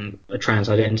apprehending a trans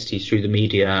identity through the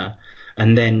media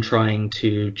and then trying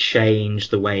to change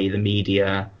the way the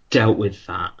media dealt with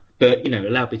that. But,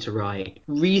 allowed me to write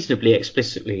reasonably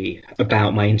explicitly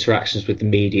about my interactions with the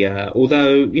media,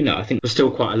 although, I think there's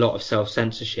still quite a lot of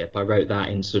self-censorship. I wrote that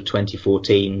in sort of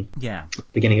 2014,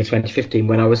 beginning of 2015,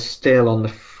 when I was still on the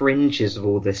fringes of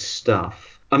all this stuff.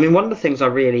 I mean, one of the things I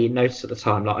really noticed at the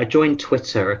time, like I joined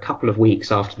Twitter a couple of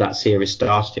weeks after that series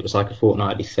started. It was like a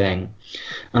fortnightly thing.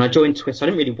 And I joined Twitter. I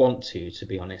didn't really want to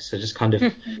be honest. I just kind of,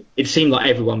 it seemed like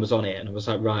everyone was on it. And I was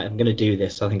like, right, I'm going to do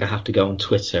this. I think I have to go on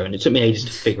Twitter. And it took me ages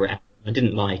to figure it out. I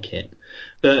didn't like it.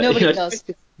 But nobody does.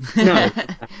 No.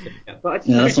 But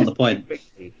that's not the point.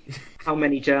 How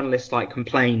many journalists like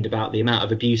complained about the amount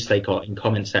of abuse they got in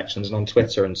comment sections and on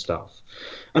Twitter and stuff.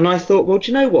 And I thought, well,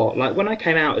 do you know what? Like when I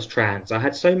came out as trans, I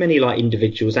had so many like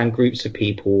individuals and groups of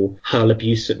people hurl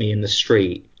abuse at me in the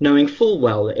street, knowing full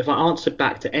well that if I answered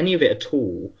back to any of it at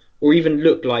all, or even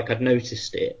looked like I'd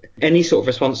noticed it, any sort of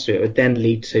response to it would then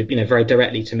lead to, very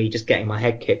directly to me just getting my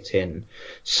head kicked in.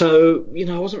 So,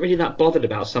 I wasn't really that bothered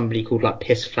about somebody called like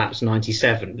Piss Flaps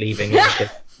 97 leaving like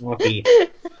a snarky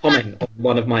comment on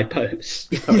one of my posts.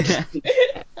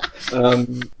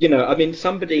 I mean,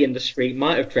 somebody in the street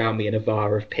might have drowned me in a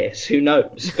var of piss. Who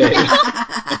knows? But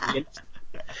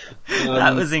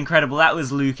that was incredible. That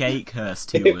was Luke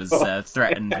Akehurst who was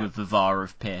threatened with the var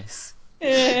of piss.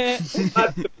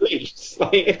 The police.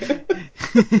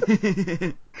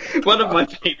 One of my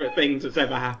favourite things that's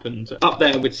ever happened, up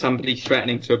there with somebody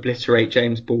threatening to obliterate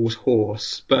James Ball's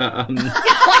horse. But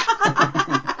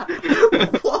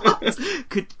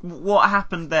what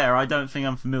happened there? I don't think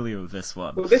I'm familiar with this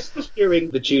one. Well, this was during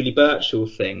the Julie Birchall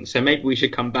thing, so maybe we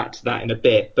should come back to that in a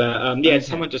bit. But okay.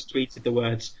 Someone just tweeted the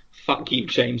words, "Fuck you,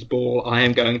 James Ball, I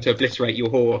am going to obliterate your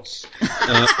horse."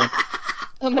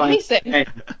 Amazing.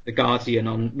 The Guardian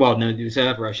the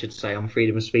Observer, I should say, on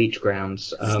freedom of speech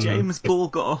grounds. James Ball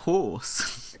got a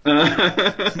horse. He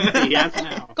has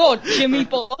now. God, Jimmy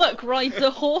Bullock rides a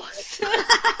horse.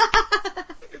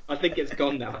 I think it's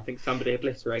gone now. I think somebody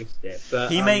obliterated it. But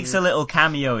he makes a little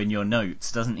cameo in your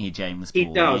notes, doesn't he, James Ball?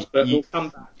 He does, but we'll come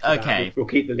back to okay. that. We'll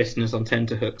keep the listeners on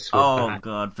tenterhooks.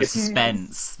 God, the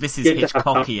suspense. This is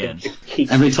Hitchcockian.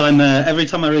 Every time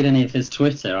I read any of his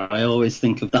Twitter, I always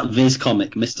think of that Viz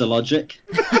comic, Mr. Logic.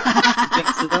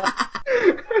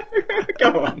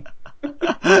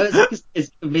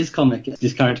 comic,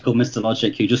 this character called Mr.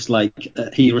 Logic, who just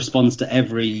he responds to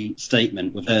every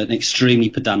statement with an extremely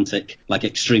pedantic,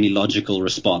 extremely logical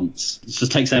response. He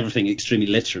just takes everything extremely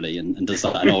literally and does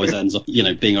that, and always ends up,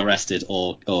 being arrested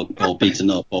or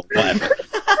beaten up or whatever.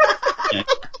 Yeah.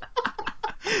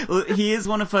 Well, he is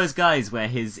one of those guys where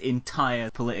his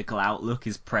entire political outlook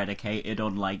is predicated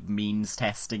on means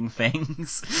testing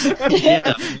things.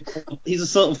 Yeah, he's a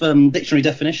sort of dictionary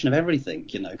definition of everything.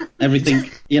 Everything.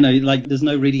 There's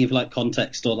no reading of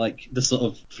context or the sort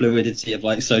of fluidity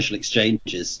of social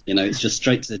exchanges. It's just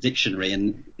straight to the dictionary,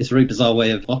 and it's a very bizarre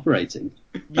way of operating.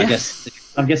 Yeah.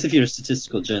 I guess if you're a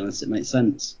statistical journalist, it makes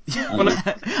sense.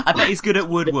 I bet he's good at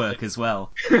woodwork as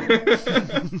well.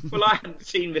 Well, I hadn't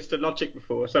seen Mr. Logic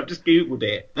before, so I've just Googled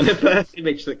it. And the first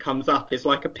image that comes up is a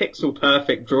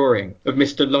pixel-perfect drawing of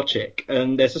Mr. Logic.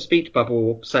 And there's a speech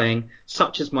bubble saying,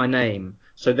 "Such is my name,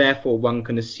 so therefore one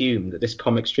can assume that this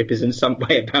comic strip is in some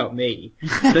way about me."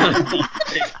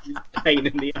 Pain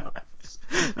in the ass.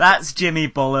 That's Jimmy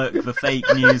Bullock, the fake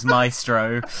news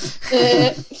maestro.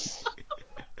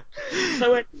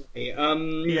 So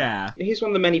anyway, he's one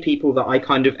of the many people that I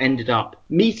kind of ended up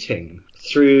meeting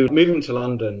through moving to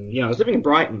London. I was living in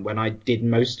Brighton when I did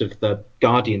most of the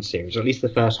Guardian series, or at least the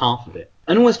first half of it,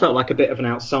 and always felt like a bit of an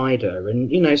outsider,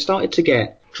 and started to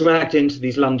get dragged into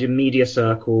these London media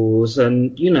circles,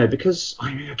 and because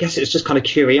I guess it's just kind of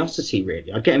curiosity,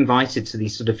 really. I'd get invited to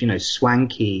these sort of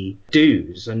swanky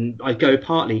do's, and I'd go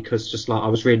partly because just I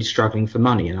was really struggling for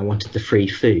money and I wanted the free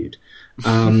food.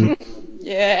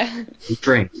 Yeah.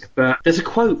 Drink. But there's a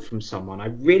quote from someone, I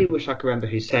really wish I could remember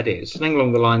who said it. It's something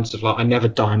along the lines of I never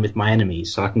dine with my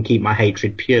enemies so I can keep my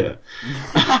hatred pure.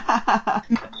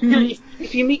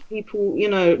 If you meet people,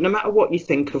 no matter what you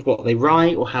think of what they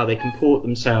write or how they comport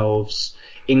themselves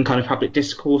in kind of public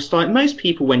discourse, most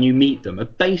people when you meet them are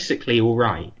basically all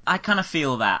right. I kind of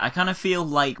feel that. I kind of feel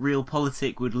like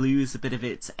Realpolitik would lose a bit of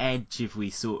its edge if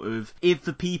if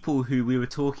the people who we were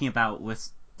talking about were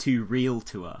too real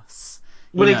to us.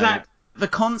 Well, exactly. The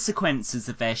consequences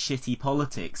of their shitty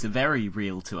politics are very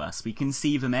real to us. We can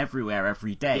see them everywhere,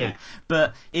 every day. Yeah.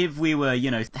 But if we were,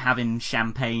 having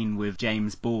champagne with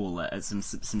James Ball at some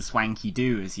swanky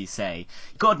do, as you say,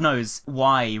 God knows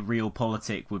why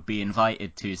Realpolitik would be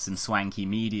invited to some swanky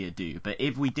media do. But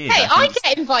if we did, hey, I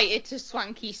get invited to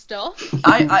swanky stuff.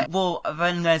 Well,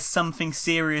 then there's something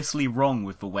seriously wrong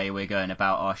with the way we're going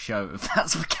about our show, if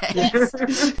that's the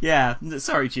case. Yeah,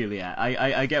 sorry, Juliet.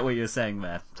 I get what you're saying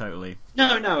there, totally. No,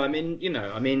 I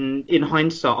mean, in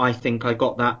hindsight, I think I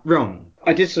got that wrong.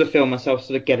 I did sort of feel myself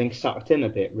sort of getting sucked in a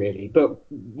bit, really. But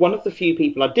one of the few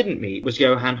people I didn't meet was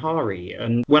Johan Hari.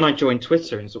 And when I joined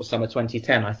Twitter in sort of summer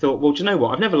 2010, I thought, well, do you know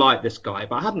what? I've never liked this guy,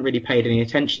 but I hadn't really paid any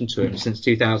attention to him since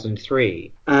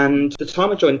 2003. And the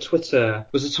time I joined Twitter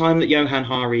was the time that Johan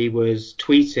Hari was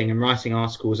tweeting and writing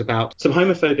articles about some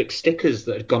homophobic stickers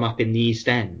that had gone up in the East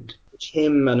End, which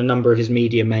him and a number of his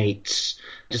media mates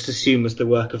just assume was the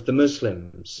work of the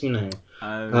Muslims,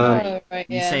 right,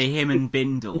 you say him and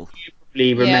Bindle. You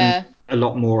probably remember a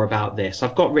lot more about this.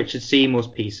 I've got Richard Seymour's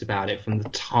piece about it from the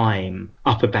Time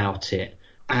up about it.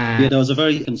 There was a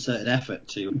very concerted effort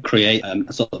to create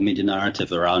a sort of media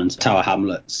narrative around Tower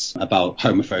Hamlets about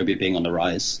homophobia being on the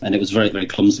rise, and it was very, very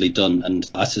clumsily done,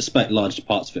 and I suspect large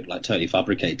parts of it totally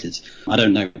fabricated. I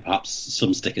don't know, perhaps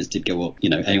some stickers did go up,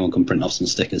 anyone can print off some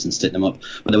stickers and stick them up,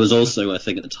 but there was also, I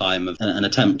think at the time, of an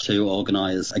attempt to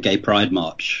organise a gay pride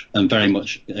march, and very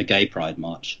much a gay pride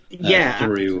march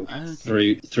through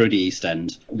the East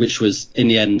End, which was in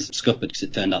the end scuppered because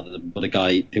it turned out that the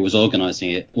guy who was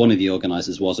organising it, one of the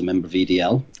organisers was a member of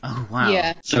EDL. Oh, wow.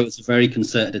 Yeah. So it's a very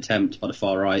concerted attempt by the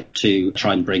far right to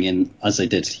try and bring in, as they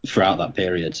did throughout that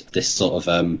period, this sort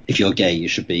of, if you're gay, you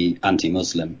should be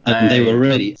anti-Muslim. And they were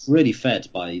really, really fed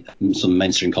by some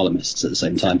mainstream columnists at the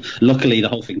same time. Luckily, the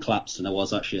whole thing collapsed, and there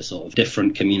was actually a sort of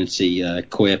different community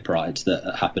queer pride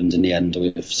that happened in the end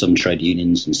with some trade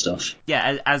unions and stuff.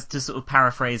 Yeah, as to sort of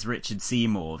paraphrase Richard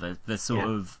Seymour, the sort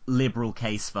of liberal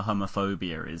case for homophobia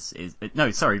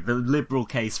the liberal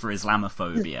case for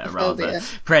Islamophobia rather,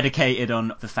 predicated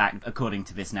on the fact, according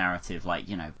to this narrative,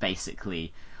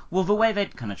 basically, well, the way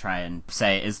they'd kind of try and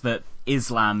say it is that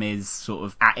Islam is sort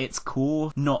of at its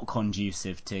core not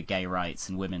conducive to gay rights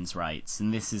and women's rights,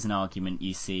 and this is an argument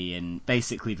you see in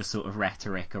basically the sort of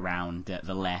rhetoric around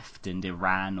the left and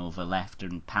Iran, or the left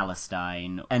and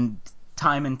Palestine, and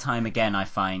time again I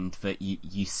find that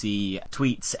you see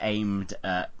tweets aimed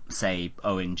at, say,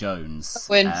 Owen Jones.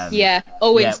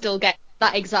 Owen still gets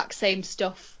that exact same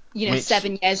stuff Which-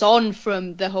 7 years on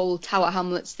from the whole Tower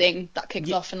Hamlets thing that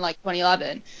kicked off in like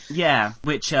 2011. Yeah,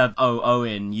 which,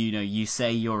 Owen, you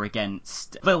say you're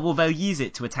against... Well, they'll use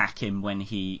it to attack him when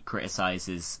he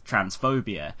criticises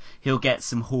transphobia. He'll get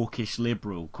some hawkish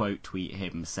liberal quote tweet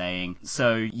him saying,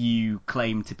 so you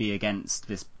claim to be against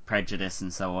this prejudice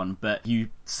and so on, but you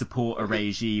support a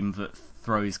regime that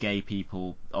throws gay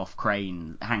people off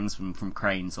hangs them from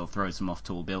cranes or throws them off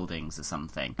tall buildings or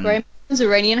something. Graham Jones,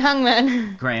 Iranian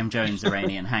hangman. Graham Jones,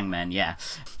 Iranian hangman, yeah.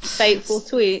 Fateful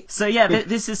tweet. So yeah,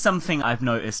 this is something I've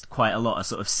noticed quite a lot, a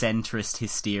sort of centrist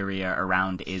hysteria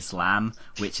around Islam,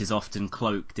 which is often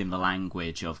cloaked in the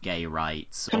language of gay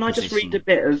rights. Can I just read a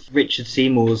bit of Richard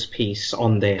Seymour's piece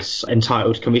on this,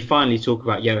 entitled "Can We Finally Talk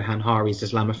About Johann Hari's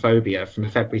Islamophobia?" from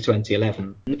February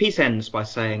 2011. And the piece ends by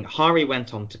saying, Hari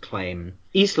went on to claim,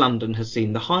 East London has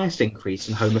seen the highest increase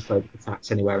in homophobic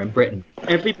attacks anywhere in Britain.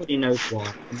 Everybody knows why,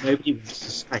 and nobody wants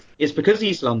to say. It's because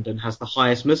East London has the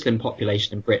highest Muslim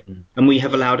population in Britain, and we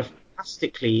have allowed a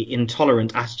fantastically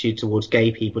intolerant attitude towards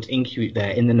gay people to incubate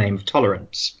there in the name of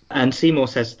tolerance. And Seymour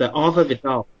says that Arthur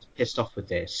Vidal pissed off with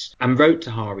this and wrote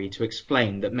to Hari to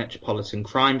explain that metropolitan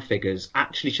crime figures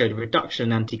actually showed a reduction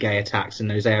in anti-gay attacks in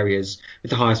those areas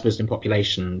with the highest Muslim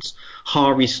populations.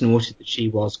 Hari snorted that she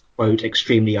was, quote,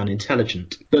 extremely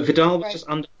unintelligent. But Vidal was just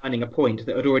underlining a point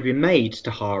that had already been made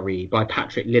to Hari by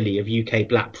Patrick Lilly of UK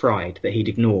Black Pride that he'd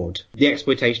ignored. The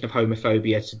exploitation of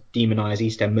homophobia to demonise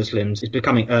East End Muslims is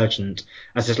becoming urgent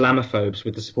as Islamophobes,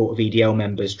 with the support of EDL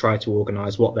members, try to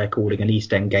organise what they're calling an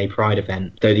East End gay pride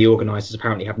event, though the organisers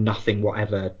apparently have nothing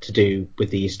whatever to do with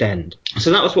the East End.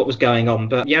 So that was what was going on,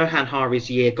 but Johann Hari's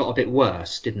year got a bit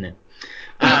worse, didn't it?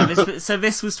 So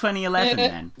this was 2011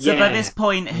 then. So by this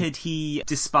point, had he,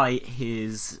 despite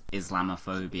his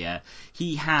Islamophobia,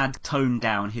 he had toned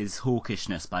down his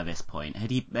hawkishness by this point?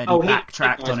 Had he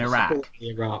backtracked on Iraq?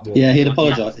 Yeah, he'd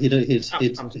apologised.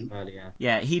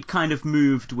 He'd kind of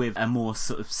moved with a more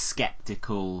sort of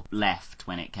sceptical left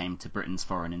when it came to Britain's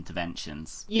foreign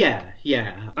interventions. Yeah.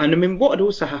 And I mean, what had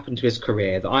also happened to his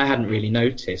career that I hadn't really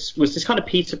noticed was this kind of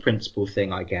Peter Principle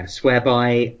thing, I guess,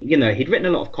 whereby, he'd written a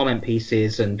lot of comment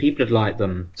pieces and people had liked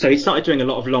them. So he started doing a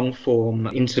lot of long-form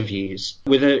interviews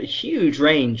with a huge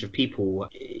range of people,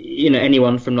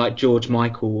 anyone from like George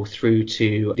Michael through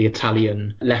to the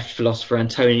Italian left philosopher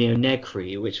Antonio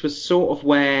Negri, which was sort of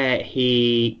where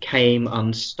he came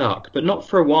unstuck, but not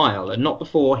for a while and not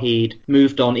before he'd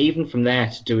moved on even from there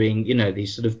to doing,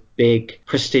 these sort of big,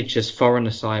 prestigious foreign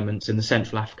assignments in the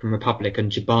Central African Republic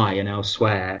and Dubai and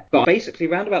elsewhere. But basically,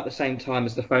 around about the same time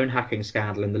as the phone hacking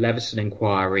scandal and the Leveson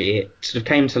inquiry, it sort of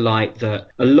came to light that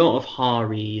a lot of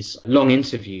Hari's long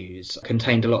interviews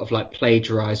contained a lot of like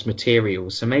plagiarised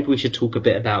material. So maybe we should talk a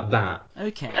bit about that.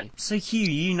 Okay, so Hugh,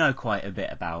 you know quite a bit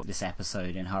about this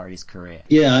episode in Hari's career.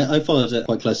 Yeah, I followed it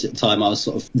quite closely at the time. I was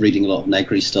sort of reading a lot of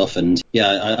Negri stuff, and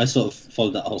I sort of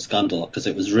followed that whole scandal because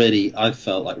it was really, I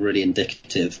felt like really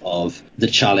indicative of the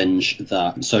challenge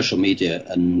that social media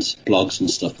and blogs and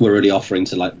stuff were really offering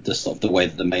to like the sort of the way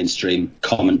that the mainstream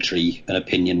commentary and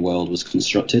opinion world was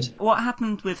constructed. What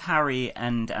happened with Hari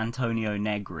and Antonio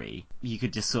Negri? You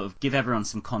could just sort of give everyone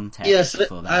some context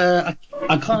for that.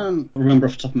 I can't remember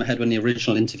off the top of my head when the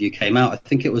original interview came out. I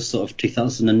think it was sort of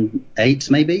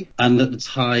 2008 maybe. And at the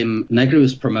time, Negri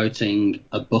was promoting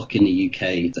a book in the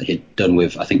UK that he'd done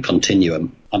with, I think,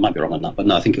 Continuum. I might be wrong on that, but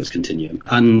no, I think it was Continuum.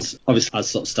 And obviously, as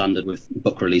sort of standard with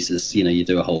book releases, you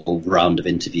do a whole round of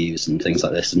interviews and things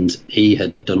like this. And he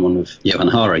had done one with Johann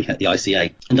Hari at the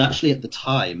ICA. And actually, at the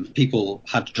time, people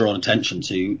had drawn attention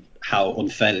to how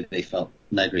unfairly they felt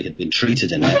Negri had been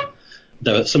treated in it.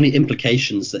 There were so many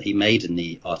implications that he made in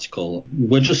the article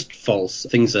were just false.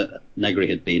 Things that Negri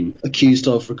had been accused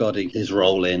of regarding his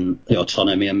role in the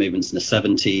autonomy movements in the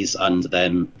 70s. And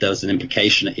then there was an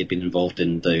implication that he'd been involved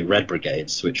in the Red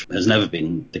Brigades, which has never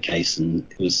been the case. And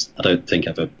it was, I don't think,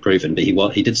 ever proven. But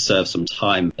he did serve some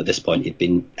time at this point. He'd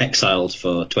been exiled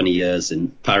for 20 years in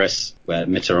Paris, where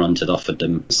Mitterrand had offered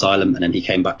him asylum, and then he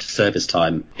came back to serve his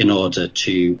time in order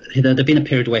to... There'd been a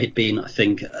period where he'd been, I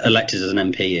think, elected as an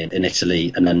MP in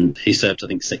Italy, and then he served, I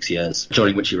think, 6 years,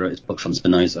 during which he wrote his book on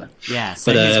Spinoza. Yeah,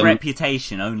 so his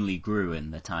reputation only grew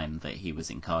in the time that he was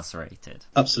incarcerated.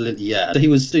 Absolutely, yeah. So he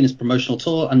was doing his promotional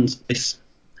tour, and this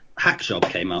hack job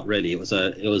came out. Really, it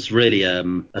was really a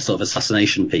sort of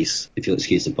assassination piece, if you'll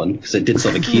excuse the pun, because it did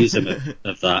sort of accuse him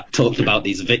of that. Talked about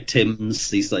these victims,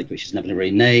 these which is never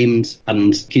really named,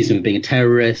 and accused him of being a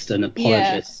terrorist and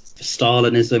apologist for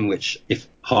Stalinism. Which, if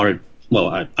Hari,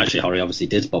 actually Hari obviously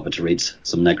did bother to read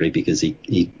some Negri because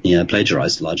he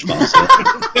plagiarised large parts of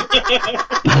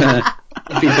it.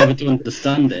 If he bothered to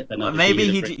understand it, then Well,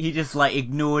 obviously maybe he just like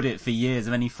ignored it for years,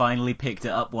 and then he finally picked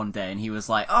it up one day, and he was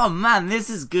like, "Oh man, this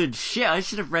is good shit. I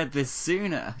should have read this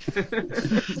sooner."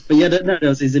 But yeah, there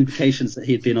was these implications that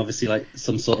he'd been obviously like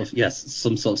some sort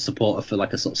of supporter for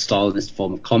like a sort of Stalinist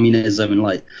form of communism, and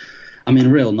like, I mean,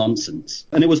 real nonsense.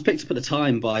 And it was picked up at the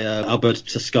time by Alberto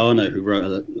Toscano, who wrote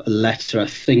a letter, I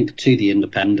think, to The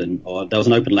Independent, or there was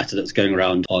an open letter that was going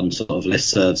around on sort of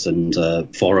listservs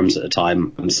and forums at the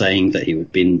time, saying that he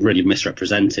had been really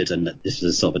misrepresented and that this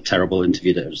was a sort of a terrible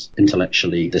interview that was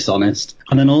intellectually dishonest.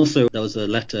 And then also there was a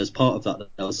letter as part of that.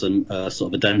 There was a sort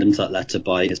of addendum to that letter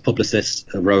by his publicist,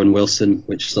 Rowan Wilson,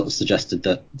 which sort of suggested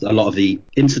that a lot of the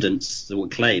incidents that were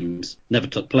claimed never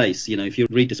took place. You know, if you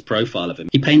read this profile of him,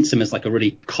 he paints him as like a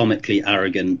really comically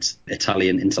arrogant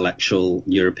Italian intellectual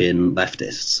European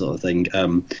leftist sort of thing.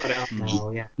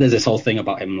 There's this whole thing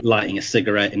about him lighting a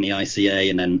cigarette in the ICA,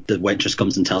 and then the waitress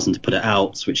comes and tells him to put it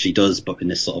out, which he does, but in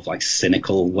this sort of like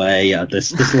cynical way.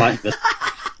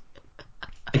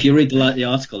 If you read the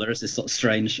article, there is this sort of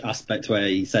strange aspect where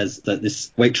he says that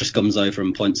this waitress comes over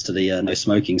and points to the no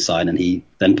smoking sign, and he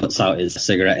then puts out his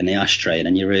cigarette in the ashtray, and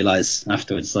then you realise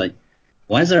afterwards, like,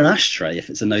 why is there an ashtray if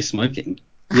it's a no smoking?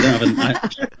 You don't have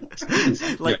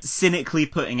an like, cynically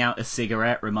putting out a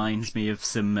cigarette reminds me of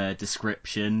some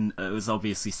description. It was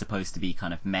obviously supposed to be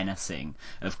kind of menacing,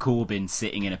 of Corbyn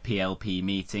sitting in a PLP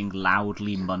meeting,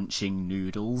 loudly munching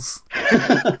noodles.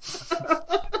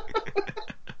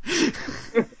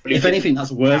 If anything,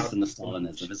 that's worse than the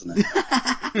Stalinism, isn't it?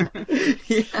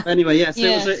 Yeah. Anyway, yes,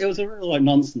 it was a real like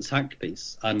nonsense hack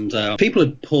piece, and people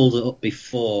had pulled it up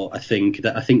before. I think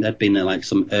there'd been like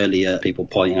some earlier people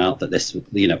pointing out that this,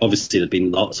 you know, obviously there'd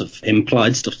been lots of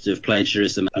implied stuff to do with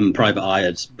plagiarism, and Private Eye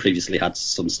had previously had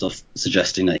some stuff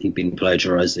suggesting that he'd been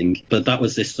plagiarising, but that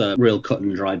was this real cut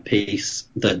and dried piece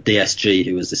that DSG,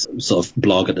 who was this sort of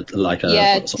blog at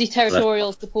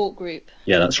Deterritorial Support Group.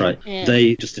 Yeah, that's right. Yeah.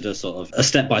 They just did a sort of a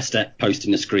step-by-step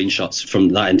posting of screenshots from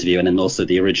that interview, and then also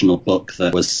the original book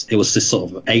it was this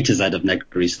sort of A to Z of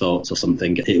Negri's thoughts or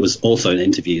something. It was also in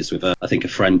interviews with I think a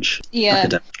French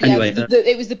academic. Anyway,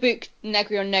 it was the book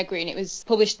Negri on Negri, and it was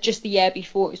published just the year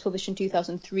before. It was published in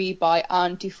 2003 by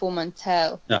Anne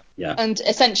Dufourmentel. Yeah. And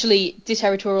essentially,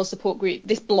 Deterritorial Support Group,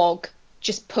 this blog,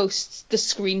 just posts the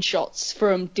screenshots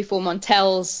from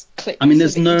Dufourmentel's clips. I mean,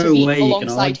 there's no way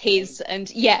alongside his,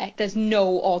 and there's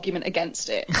no argument against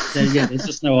it. There's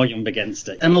just no argument against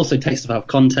it. And also takes stuff out of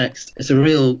context. It's a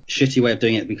real shitty way of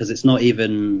doing it, because it's not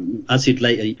even, as he'd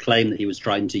later claimed, that he was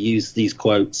trying to use these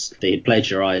quotes that he'd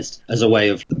plagiarised as a way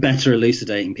of better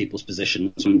elucidating people's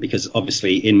positions, because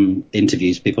obviously in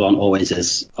interviews people aren't always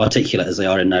as articulate as they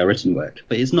are in their written work.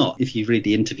 But it's not. If you read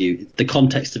the interview, the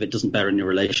context of it doesn't bear any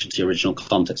relation to the original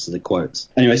context of the quotes.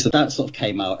 Anyway, so that sort of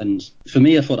came out, and for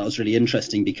me I thought that was really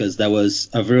interesting, because there was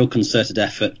a real concerted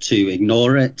effort to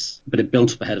ignore it, but it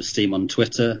built up a head of steam on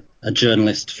Twitter. A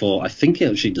journalist for, I think it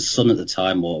was actually The Sun at the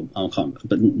time,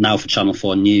 but now for Channel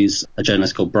 4 News, a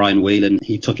journalist called Brian Whelan,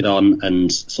 he took it on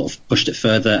and sort of pushed it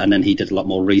further, and then he did a lot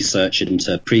more research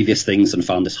into previous things and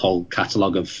found this whole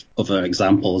catalogue of other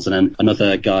examples. And then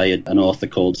another guy, an author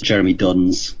called Jeremy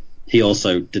Duns, he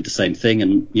also did the same thing,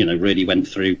 and, you know, really went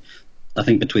through, I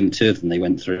think between the two of them, they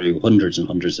went through hundreds and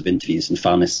hundreds of interviews and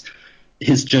found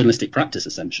his journalistic practice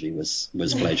essentially was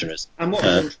plagiarism. And what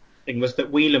was interesting was that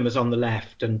Whelan was on the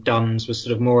left and Duns was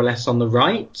sort of more or less on the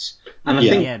right. And I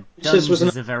think Duns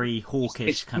is a very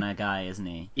hawkish kind of guy, isn't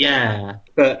he? Yeah,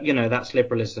 but, you know, that's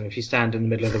liberalism. If you stand in the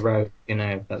middle of the road, you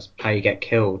know, that's how you get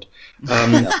killed.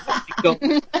 I've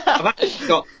actually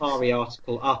got the Hari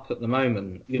article up at the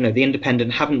moment. You know, The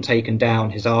Independent haven't taken down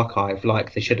his archive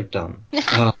like they should have done.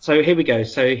 So here we go.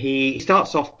 So he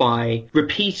starts off by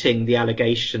repeating the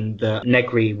allegation that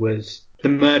Negri was the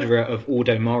murderer of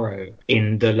Aldo Moro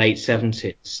in the late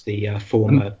 70s, the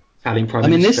former Italian Prime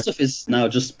Minister. I mean, this stuff is now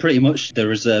just pretty much the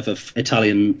reserve of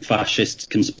Italian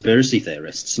fascist conspiracy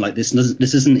theorists. Like, this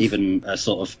isn't even a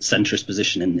sort of centrist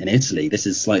position in Italy. This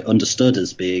is like understood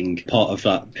as being part of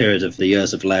that period of the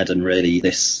years of lead, and really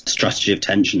this strategy of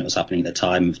tension that was happening at the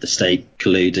time of the state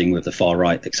colluding with the far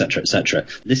right, etc., etc.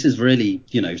 This is really,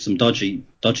 you know, some dodgy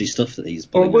stuff that he's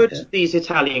pulling. Or would these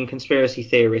Italian conspiracy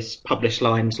theorists publish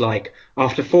lines like,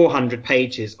 after 400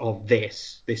 pages of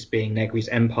this being Negri's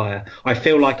empire, I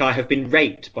feel like I have been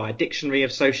raped by a dictionary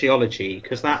of sociology,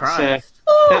 because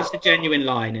that's a genuine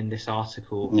line in this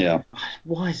article. Yeah.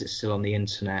 Why is it still on the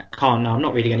internet? I'm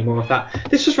not reading any more of that.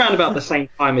 This was round about the same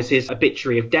time as his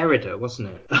obituary of Derrida, wasn't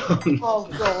it? Oh,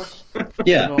 God.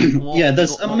 Yeah,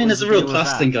 There's a real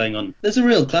class thing going going on. There's a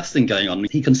real class thing going on.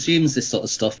 He consumes this sort of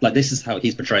stuff. Like, this is how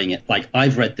he's portraying it. Like,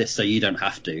 I've read this, so you don't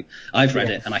have to. I've read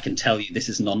it, and I can tell you this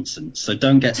is nonsense. So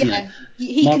don't get. He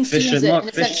Mark consumes Fisher. it Mark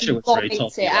and Fisher was really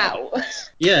talking out.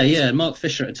 Yeah. Mark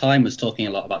Fisher at the time was talking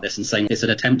a lot about this and saying it's an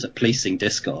attempt at policing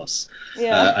discourse.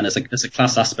 And there's a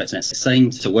class aspect in it. It's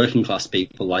saying to working class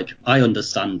people, like, I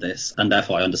understand this, and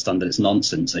therefore I understand that it's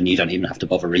nonsense, and you don't even have to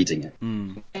bother reading it.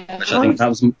 Which I think that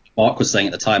was Mark was saying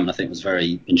at the time, and I think it was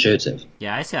very intuitive.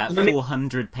 Yeah, I see that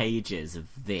 400 pages of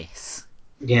this.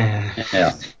 Yeah.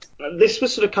 This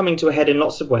was sort of coming to a head in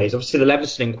lots of ways. Obviously, the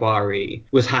Leveson inquiry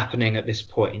was happening at this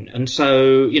point. And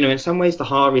so, in some ways, the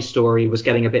Hari story was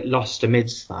getting a bit lost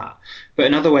amidst that. But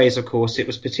in other ways, of course, it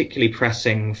was particularly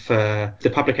pressing for the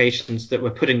publications that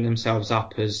were putting themselves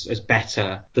up as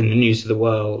better than the News of the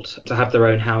World to have their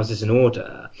own houses in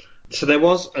order. So there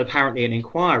was apparently an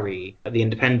inquiry at the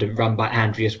Independent run by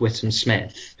Andreas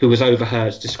Whittam-Smith, who was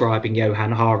overheard describing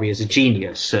Johann Hari as a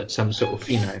genius at some sort of,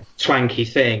 swanky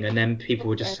thing. And then people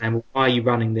were just saying, well, why are you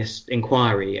running this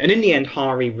inquiry? And in the end,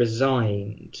 Hari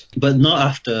resigned. But not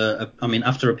after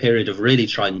a period of really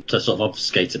trying to sort of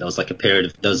obfuscate it. There was like a period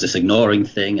of, there was this ignoring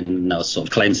thing, and there was sort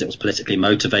of claims it was politically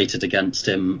motivated against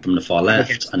him from the far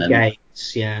left. And then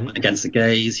against the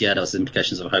gays, there was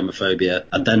implications of homophobia.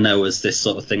 And then there was this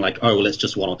sort of thing like, oh, well, it's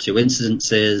just one or two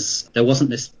incidences. There wasn't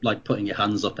this like putting your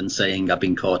hands up and saying I've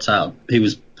been caught out. He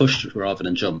was pushed rather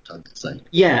than jumped, I'd say.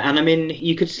 Yeah, and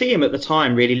you could see him at the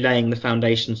time really laying the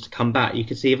foundations to come back. You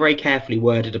could see a very carefully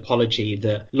worded apology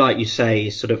that, like you say,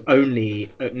 sort of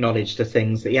only acknowledged the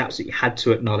things that he absolutely had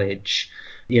to acknowledge.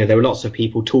 There were lots of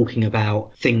people talking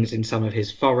about things in some of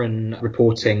his foreign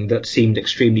reporting that seemed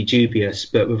extremely dubious,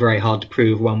 but were very hard to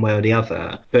prove one way or the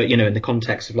other. But, in the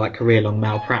context of like career-long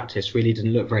malpractice, really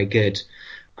didn't look very good.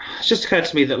 It's just occurred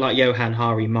to me that like Johann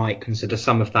Hari might consider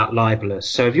some of that libelous.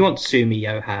 So if you want to sue me,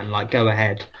 Johann, like go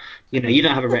ahead. You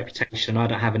don't have a reputation, I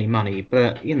don't have any money,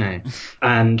 but,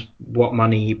 and what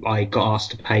money I got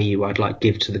asked to pay you, I'd like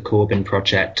give to the Corbyn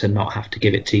Project and not have to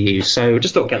give it to you. So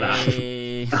just thought, get that.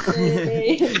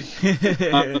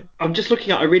 I'm just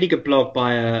looking at a really good blog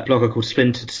by a blogger called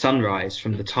Splintered Sunrise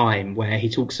from the time, where he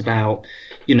talks about,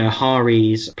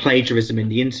 Hari's plagiarism in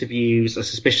the interviews, a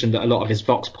suspicion that a lot of his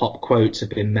Vox Pop quotes have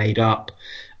been made up,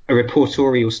 a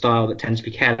reportorial style that tends to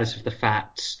be careless of the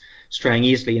facts, straying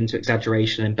easily into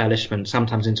exaggeration, embellishment,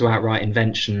 sometimes into outright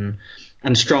invention,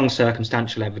 and strong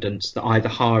circumstantial evidence that either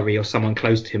Hari or someone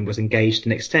close to him was engaged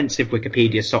in extensive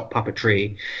Wikipedia sock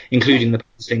puppetry, including the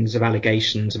postings of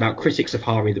allegations about critics of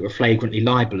Hari that were flagrantly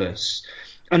libelous.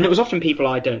 And it was often people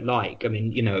I don't like.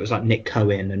 It was like Nick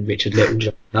Cohen and Richard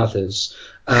Littlejohn and others.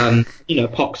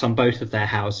 Pox on both of their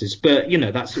houses. But,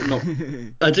 that's not...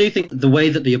 I do think the way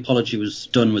that the apology was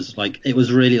done was like, it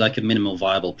was really like a minimal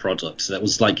viable product. So that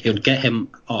was like, it would get him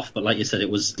off. But like you said, it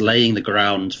was laying the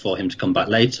ground for him to come back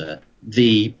later.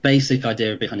 The basic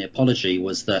idea behind the apology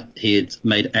was that he had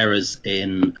made errors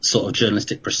in sort of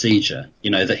journalistic procedure,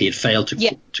 that he had failed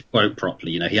to quote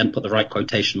properly. He hadn't put the right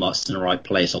quotation marks in the right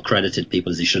place or credited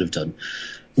people as he should have done,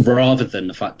 rather than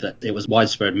the fact that it was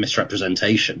widespread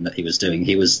misrepresentation that he was doing.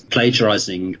 He was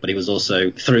plagiarizing, but he was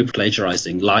also, through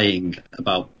plagiarizing, lying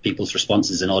about people's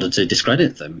responses in order to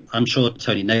discredit them. I'm sure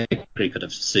Tony Negri could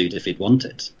have sued if he'd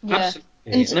wanted. Yeah.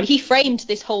 Absolutely. And he framed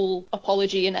this whole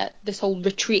apology and this whole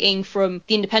retreating from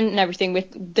the Independent and everything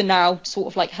with the now sort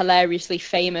of like hilariously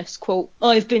famous quote,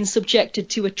 "I've been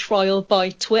subjected to a trial by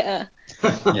Twitter."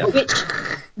 Which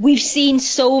we've seen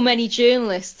so many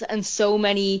journalists and so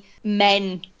many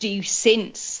men do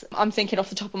since. I'm thinking off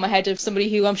the top of my head of somebody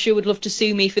who I'm sure would love to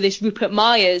sue me for this. Rupert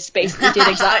Myers basically did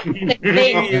exactly the same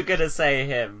thing. You're going to say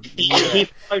him. He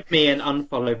followed me and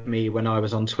unfollowed me when I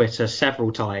was on Twitter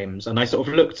several times, and I sort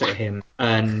of looked at him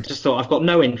and just thought, I've got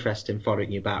no interest in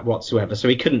following you back whatsoever, so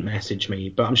he couldn't message me,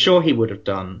 but I'm sure he would have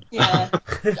done. Yeah.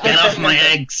 Get off my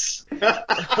eggs! He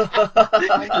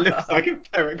looks like a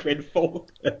peregrine falcon.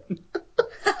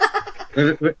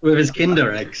 with his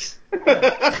Kinder eggs.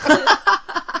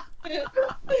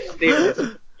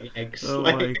 Eggs. Oh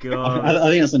my god. I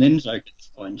think that's an in-joke at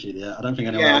this point, Julia. I don't think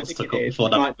anyone else took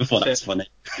up before that's funny.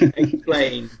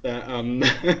 Explain that. No,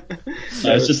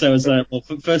 it's just there was well,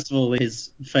 first of all,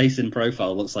 his face in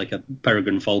profile looks like a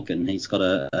peregrine falcon. He's got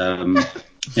a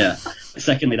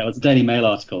Secondly, there was a Daily Mail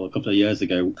article a couple of years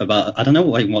ago about, I don't know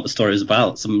what the story was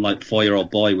about, some like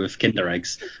 4-year-old boy with Kinder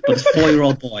eggs, but this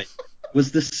 4-year-old boy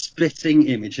was the spitting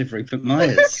image of Rupert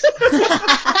Myers.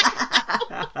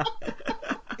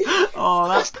 Oh,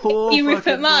 that poor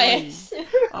Rupert Myers.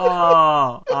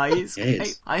 Oh,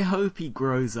 Yes. I hope he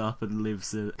grows up and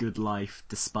lives a good life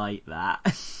despite that.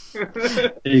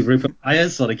 Hey, Rupert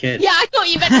Myers sort of kid. Yeah, I thought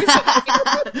you meant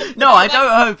Rupert. No, I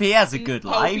don't hope he has a good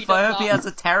Hope he life. I does hope he not. has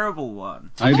a terrible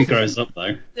one. I hope he grows up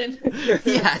though.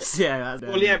 Yes, yeah.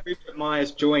 Well, yeah, Rupert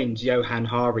Myers joined Johann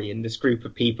Hari in this group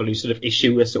of people who sort of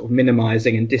issue a sort of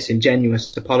minimising and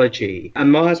disingenuous apology.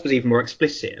 And Myers was even more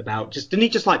explicit about didn't he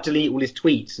just like delete all his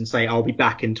tweets and say, I'll be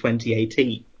back in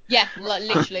 2018? Yeah,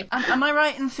 literally. Am I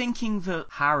right in thinking that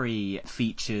Harry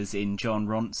features in John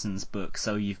Ronson's book,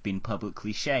 So You've Been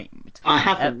Publicly Shamed? I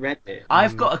haven't read it.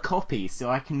 I've got a copy, so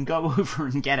I can go over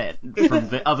and get it from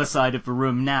the other side of the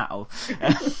room now.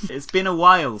 It's been a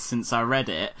while since I read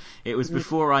it. It was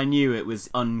before I knew it was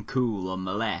uncool on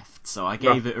the left, so I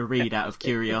gave it a read out of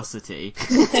curiosity.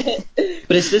 But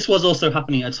this was also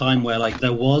happening at a time where like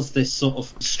there was this sort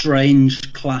of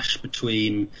strange clash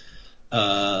between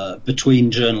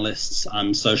journalists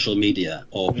and social media,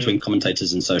 or between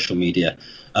commentators and social media.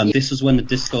 This was when the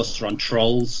discourse around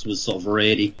trolls was sort of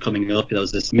really coming up. There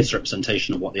was this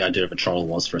misrepresentation of what the idea of a troll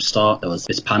was for a start. There was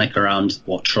this panic around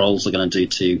what trolls are going to do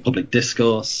to public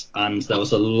discourse. And there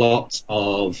was a lot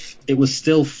of... It was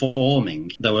still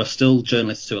forming. There were still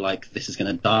journalists who were like, this is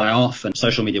going to die off, and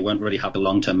social media won't really have a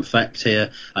long-term effect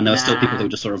here. And there were still people who were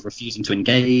just sort of refusing to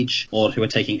engage, or who were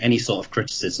taking any sort of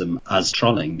criticism as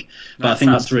trolling. But I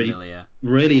think that's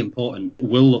really important,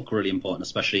 will look really important,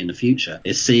 especially in the future,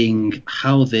 is seeing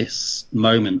how this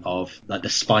moment of like the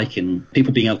spike in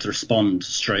people being able to respond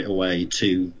straight away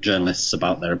to journalists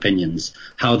about their opinions,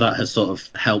 how that has sort of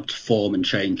helped form and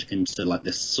change into like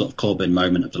this sort of Corbyn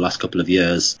moment of the last couple of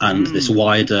years, and this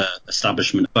wider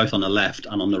establishment, both on the left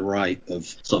and on the right, of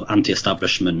sort of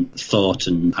anti-establishment thought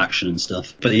and action and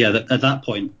stuff. But yeah, at that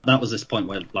point, that was this point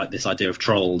where like this idea of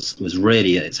trolls was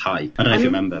really at its height. I don't know if you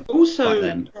remember. Also, back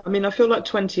then. I mean, I feel like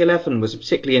 2011 was a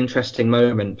particularly interesting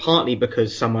moment, partly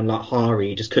because someone like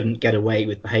Hari just couldn't get away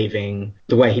with behaving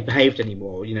the way he behaved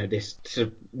anymore. You know, this sort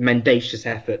of mendacious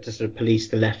effort to sort of police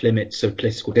the left limits of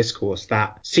political discourse,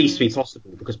 that ceased to be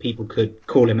possible because people could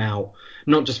call him out,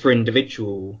 not just for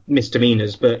individual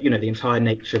misdemeanors, but, you know, the entire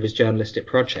nature of his journalistic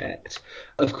project.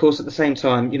 Of course, at the same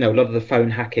time, you know, a lot of the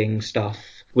phone hacking stuff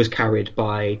was carried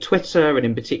by Twitter, and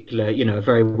in particular, you know, a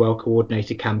very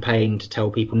well-coordinated campaign to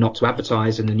tell people not to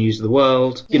advertise in the news of the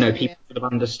world. You know, people sort of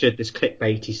understood this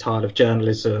clickbaity style of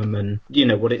journalism and, you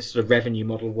know, what its sort of revenue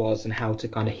model was and how to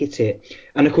kind of hit it.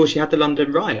 And of course, you had the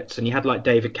London riots, and you had like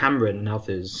David Cameron and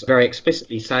others very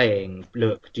explicitly saying,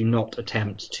 look, do not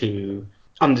attempt to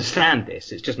understand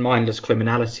this. It's just mindless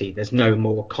criminality. There's no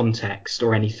more context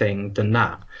or anything than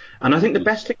that. And I think the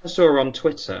best thing I saw on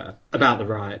Twitter about the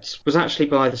riots was actually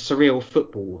by the Surreal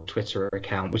Football Twitter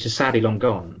account, which is sadly long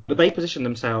gone. But they positioned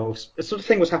themselves, the sort of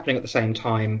thing was happening at the same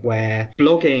time where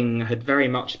blogging had very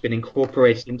much been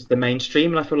incorporated into the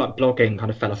mainstream. And I feel like blogging kind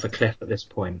of fell off a cliff at this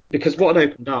point. Because what had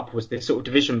opened up was this sort of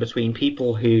division between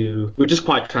people who were just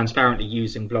quite transparently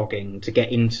using blogging to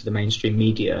get into the mainstream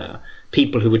media,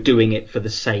 people who were doing it for the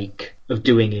sake of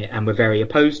doing it and were very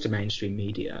opposed to mainstream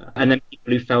media, and then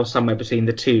people who fell somewhere between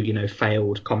the two, you know,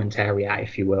 failed commentariat,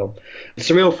 if you will.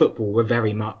 Surreal Football were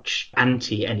very much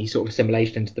anti any sort of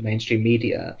assimilation into the mainstream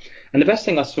media. And the best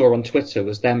thing I saw on Twitter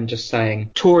was them just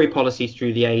saying, Tory policies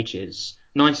through the ages,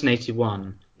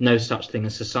 1981, no such thing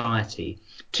as society.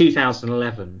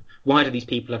 2011, why do these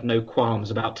people have no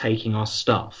qualms about taking our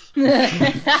stuff? But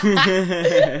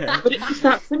it is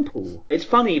that simple. It's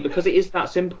funny because it is that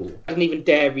simple. I didn't even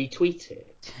dare retweet it.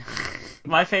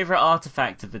 My favourite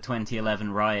artifact of the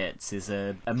 2011 riots is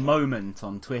a moment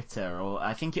on Twitter, or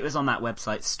I think it was on that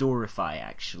website Storify,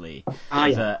 actually,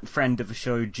 that a friend of the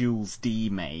show, Jules D,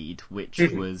 made, which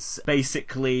was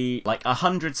basically like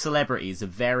 100 celebrities of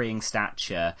varying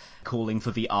stature calling for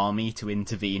the army to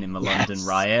intervene in the London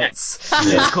riots.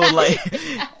 It's called like...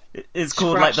 It's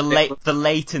called like the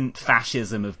latent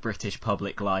fascism of British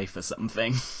public life or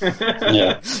something.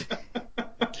 Yeah.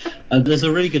 There's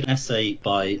a really good essay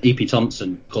by E.P.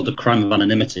 Thompson called The Crime of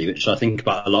Anonymity, which I think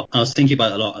about a lot. I was thinking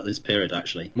about it a lot at this period,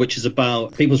 actually, which is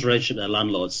about people's relationship with their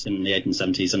landlords in the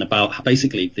 1870s, and about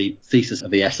basically the thesis of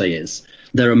the essay is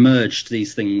there emerged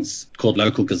these things called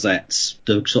local gazettes,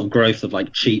 the sort of growth of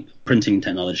like cheap printing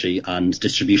technology and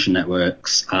distribution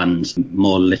networks, and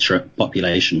more literate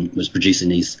population was producing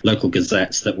these local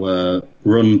gazettes that were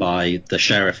run by the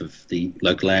sheriff of the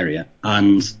local area.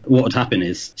 And what would happen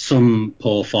is some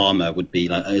poor farmer would be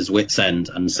like at his wit's end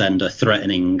and send a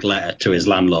threatening letter to his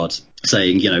landlord,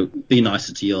 saying, be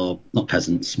nicer to your, not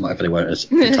peasants, whatever they were at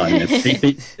the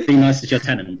time, be nicer to your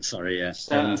tenants, sorry, yes.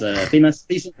 And be nice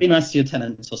to your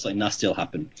tenants or something nasty will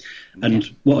happen. And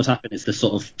what would happen is the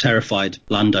sort of terrified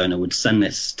landowner would send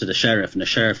this to the sheriff, and the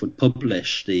sheriff would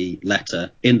publish the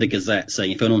letter in the Gazette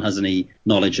saying, if anyone has any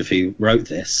knowledge of who wrote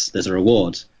this, there's a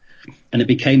reward. And it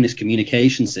became this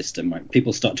communication system, right?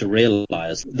 People start to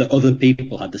realise that other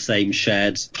people had the same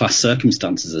shared class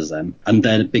circumstances as them. And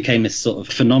then it became this sort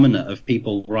of phenomena of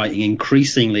people writing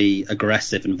increasingly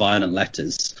aggressive and violent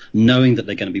letters, knowing that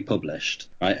they're going to be published,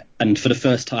 right? And for the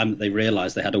first time that they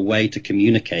realised they had a way to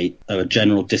communicate a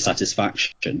general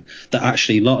dissatisfaction, that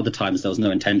actually a lot of the times there was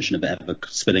no intention of it ever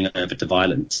spilling over to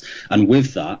violence. And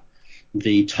with that,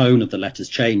 the tone of the letters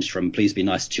changed from please be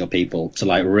nice to your people to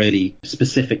like really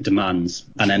specific demands,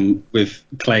 and then with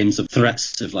claims of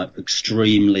threats of like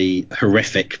extremely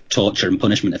horrific torture and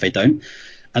punishment if they don't.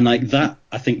 And like that,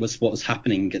 I think, was what was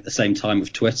happening at the same time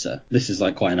with Twitter. This is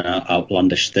like quite an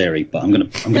outlandish theory, but I'm gonna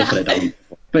put it down.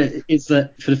 But it's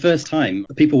that for the first time,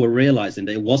 people were realizing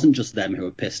that it wasn't just them who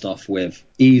were pissed off with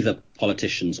either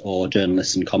politicians or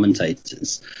journalists and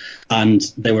commentators, and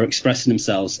they were expressing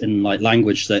themselves in like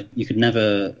language that you could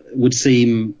never would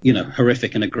seem,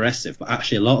 horrific and aggressive, but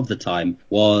actually a lot of the time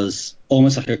was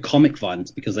almost like a comic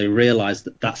violence, because they realized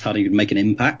that that's how they would make an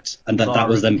impact, and that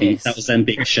was then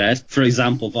being shared. For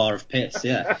example, Var of Piss,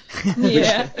 yeah.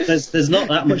 There's not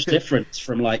that much difference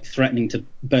from like threatening to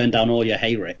burn down all your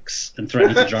hayricks and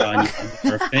threatening to drown you in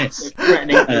Var of Piss.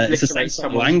 It's the same sort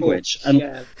of language, and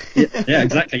yeah,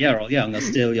 exactly, yeah, or I'm gonna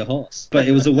steal your horse. But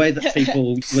it was a way that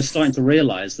people were starting to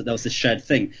realize that there was this shared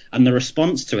thing, and the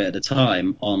response to it at the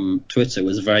time on Twitter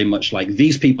was very much like,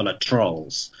 these people are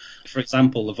trolls. For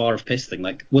example, the Var of Piss thing,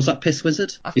 like, was that Piss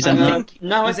Wizard? I don't think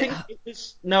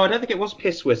it was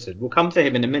Piss Wizard. We'll come to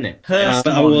him in a minute. For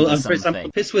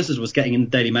example, Piss Wizard was getting in the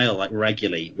Daily Mail like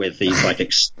regularly with these like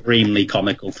extremely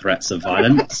comical threats of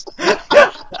violence.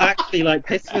 Actually, like,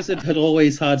 Piss Wizard had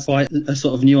always had quite a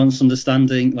sort of nuanced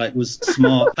understanding, like was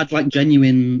smart, had like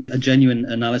genuine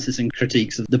analysis and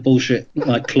critiques of the bullshit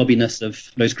like clubbiness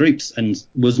of those groups, and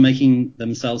was making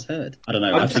themselves heard. I don't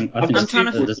know. I think I'm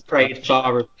trying to trade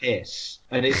Var of Piss,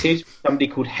 and it seems to be somebody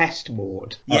called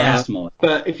Hestmord. Yeah. Hestmord.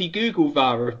 But if you Google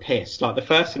Var of Piss, like the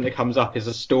first thing that comes up is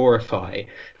a Storify.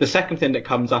 The second thing that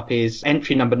comes up is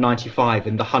entry number 95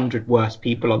 in the 100 Worst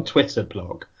People on Twitter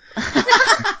blog.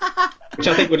 Which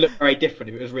I think would look very different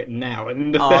if it was written now.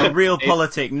 And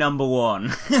Realpolitik number 1.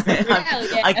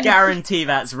 I guarantee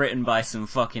that's written by some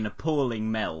fucking appalling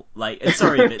melt. Like,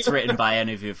 sorry if it's written by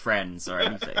any of your friends or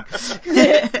anything.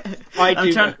 I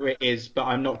do know who it is, but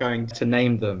I'm not going to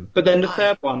name them. But then the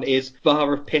third one is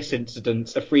Var of Piss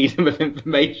Incidents, a Freedom of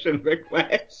Information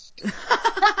request.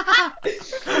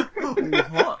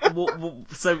 What?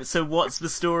 So what's the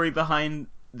story behind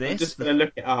this? I'm just going to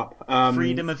look it up.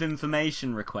 Freedom of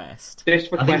Information request. This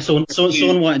request. I think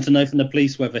someone wanted to know from the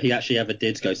police whether he actually ever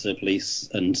did go to the police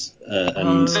and.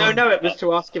 No, it was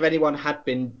to ask if anyone had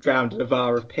been drowned in a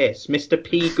Var of Piss. Mr.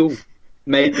 P. Gould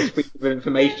made this Freedom of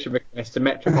Information request to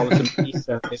Metropolitan Police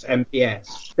Service,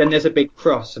 MPS. Then there's a big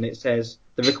cross, and it says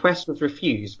the request was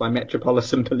refused by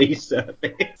Metropolitan Police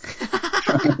Service.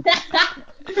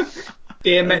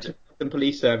 Dear Metropolitan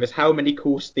Police Service, how many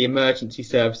calls to the emergency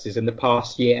services in the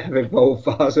past year have involved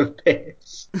Vars of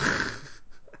Piss?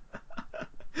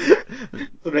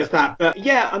 So there's that. But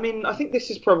yeah, I mean, I think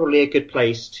this is probably a good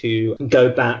place to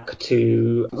go back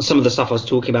to some of the stuff I was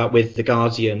talking about with The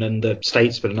Guardian and The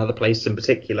Statesman and other places in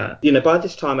particular. By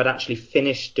this time I'd actually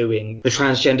finished doing the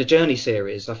Transgender Journey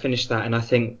series. I finished that in, I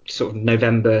think, sort of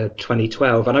November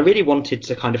 2012. And I really wanted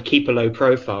to kind of keep a low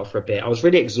profile for a bit. I was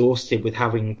really exhausted with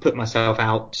having put myself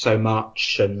out so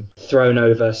much and thrown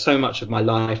over so much of my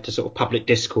life to sort of public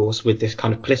discourse with this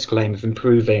kind of political aim of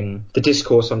improving the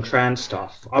discourse on trans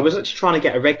stuff. I was actually trying to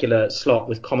get a regular slot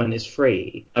with Comment is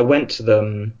Free. I went to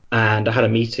them and I had a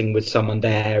meeting with someone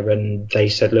there, and they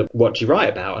said, look, what do you write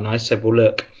about? And I said, well,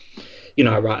 look,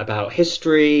 I write about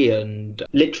history and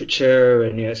literature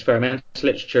and experimental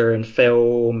literature and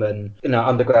film and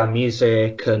underground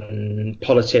music and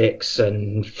politics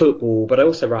and football, but I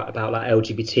also write about like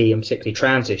LGBT and particularly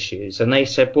trans issues. And they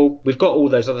said, well, we've got all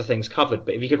those other things covered,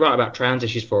 but if you could write about trans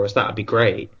issues for us, that would be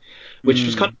great. Which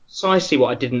was kind of precisely what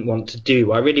I didn't want to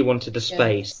do. I really wanted a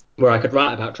space where I could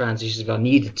write about trans issues if I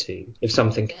needed to, if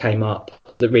something came up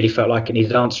that really felt like it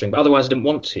needed answering, but otherwise I didn't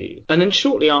want to. And then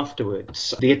shortly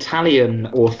afterwards, the Italian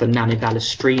author Nanni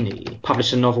Balestrini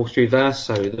published a novel through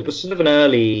Verso that was sort of an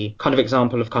early kind of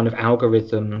example of kind of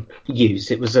algorithm use.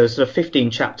 It was a sort of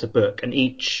 15-chapter book, and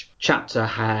each chapter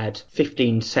had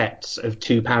 15 sets of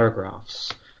 2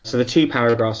 paragraphs. So the 2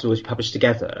 paragraphs would always be published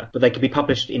together, but they could be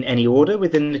published in any order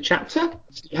within the chapter.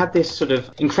 So you had this sort of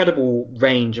incredible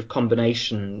range of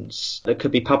combinations that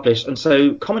could be published. And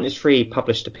so Comment is Free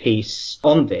published a piece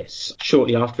on this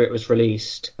shortly after it was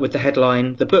released with the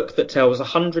headline, "The book that tells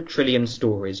 100 trillion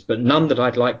stories, but none that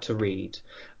I'd like to read."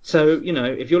 So, you know,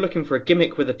 if you're looking for a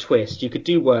gimmick with a twist, you could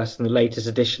do worse than the latest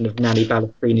edition of Nanni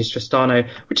Ballestrini's Tristano,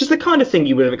 which is the kind of thing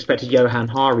you would have expected Johan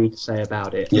Hari to say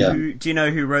about it. Yeah. Do you know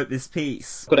who wrote this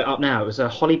piece? Got it up now. It was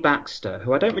Holly Baxter,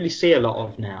 who I don't really see a lot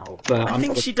of now. But I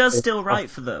think she does still write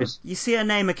for them. You see her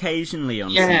name occasionally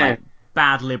on some, like,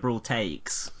 bad liberal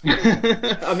takes.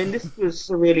 I mean, this was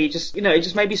really just, you know, it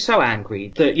just made me so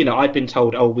angry that, you know, I'd been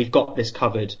told, oh, we've got this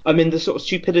covered. I mean, the sort of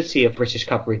stupidity of British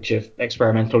coverage of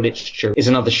experimental literature is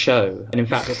another show. And in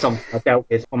fact, it's something I dealt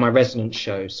with on my resonance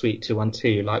show, Suite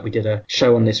 212, like we did a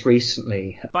show on this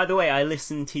recently. By the way, I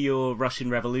listened to your Russian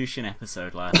Revolution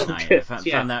episode last night. I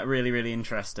found that really, really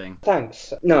interesting.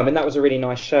 Thanks. No, I mean, that was a really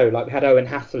nice show. Like, we had Owen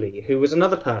Hatherley, who was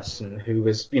another person who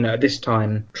was, you know, at this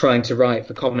time trying to write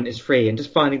for Comment is Free and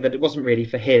just finding that it wasn't really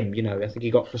for him. You know, I think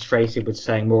he got frustrated with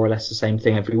saying more or less the same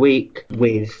thing every week,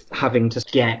 with having to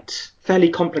get fairly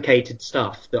complicated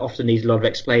stuff that often needs a lot of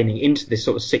explaining into this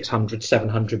sort of 600,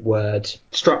 700 word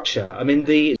structure. I mean,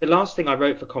 the last thing I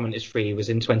wrote for Comment is Free was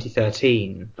in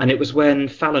 2013, and it was when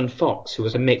Fallon Fox, who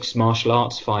was a mixed martial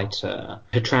arts fighter,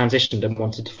 had transitioned and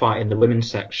wanted to fight in the women's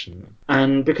section.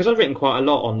 And because I've written quite a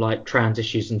lot on like trans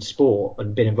issues in sport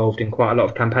and been involved in quite a lot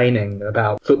of campaigning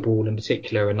about football in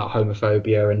particular and like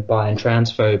homophobia and bi and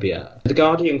transphobia, The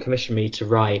Guardian commissioned me to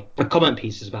write a comment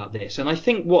pieces about this. And I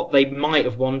think what they might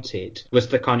have wanted was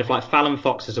the kind of like Fallon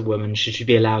Fox as a woman, should she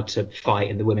be allowed to fight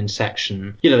in the women's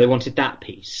section? You know, they wanted that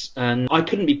piece. And I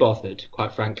couldn't be bothered,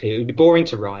 quite frankly. It would be boring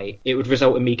to write. It would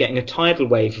result in me getting a tidal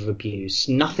wave of abuse.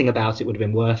 Nothing about it would have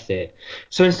been worth it.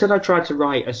 So instead I tried to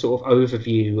write a sort of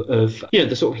overview of, you know,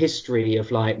 the sort of history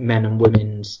of like men and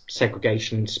women's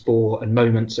segregation in sport and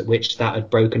moments at which that had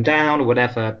broken down or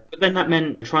whatever. But then that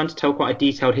meant trying to tell quite a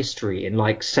detailed history in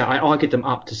like, I argued them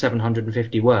up to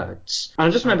 750 words. And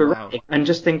I just remember writing and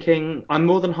just thinking, I'm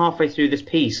more than halfway through this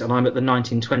piece and I'm at the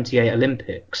 1928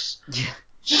 Olympics.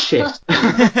 Shit.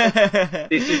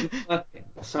 This isn't working.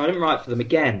 So I didn't write for them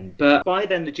again. But by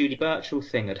then the Julie Birchall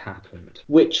thing had happened,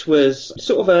 which was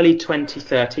sort of early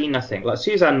 2013, I think. Like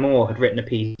Suzanne Moore had written a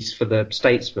piece for The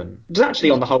Statesman. It was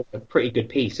actually on the whole a pretty good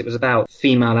piece. It was about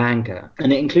female anger.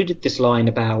 And it included this line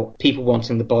about people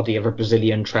wanting the body of a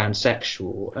Brazilian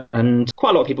transsexual. And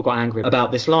quite a lot of people got angry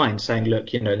about this line, saying,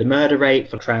 look, you know, the murder rate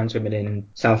for trans women in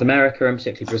South America and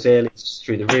particularly Brazil is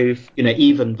through the roof. You know,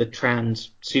 even the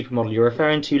trans supermodel you're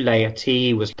referring to, Leia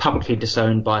T, was publicly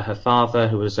disowned by her father,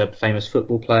 who was a famous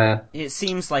football player. It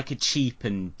seems like a cheap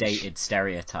and dated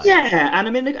stereotype. Yeah, and I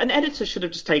mean, an editor should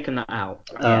have just taken that out.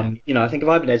 You know, I think if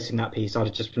I'd been editing that piece, I'd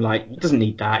have just been like, it doesn't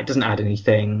need that, it doesn't add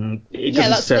anything, it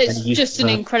doesn't serve any use. It's just an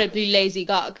incredibly lazy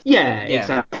gag. Yeah,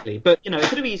 exactly. But, you know, it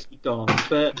could have easily gone.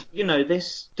 But, you know,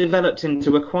 this developed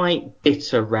into a quite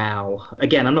bitter row.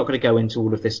 Again, I'm not going to go into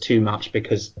all of this too much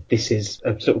because this is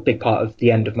a sort of big part of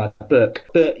the end of my book.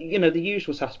 But, you know, the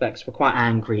usual suspects were quite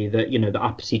angry that, you know, the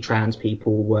uppity trans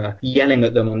people were yelling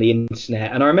at them on the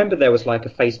internet. And I remember there was like a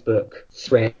Facebook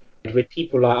thread with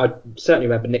people like, I certainly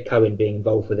remember Nick Cohen being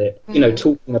involved with it, you know,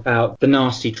 talking about the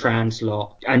nasty trans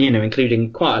lot and, you know,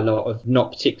 including quite a lot of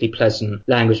not particularly pleasant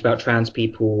language about trans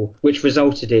people, which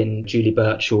resulted in Julie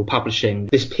Birchall publishing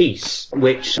this piece,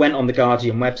 which went on the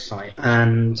Guardian website.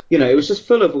 And, you know, it was just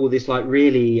full of all this like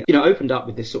really, you know, opened up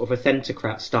with this sort of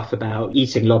authentocrat stuff about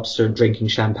eating lobster and drinking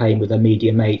champagne with her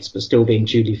media mates, but still being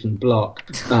Julie from the block.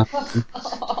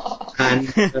 And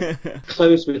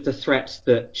closed with the threat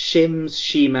that shims,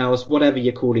 she-males, whatever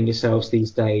you're calling yourselves these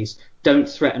days, don't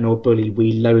threaten or bully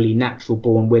we lowly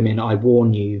natural-born women, I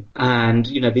warn you. And,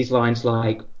 you know, these lines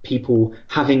like people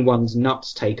having one's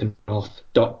nuts taken off, ...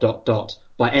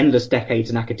 by endless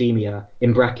decades in academia,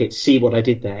 in brackets, see what I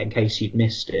did there in case you'd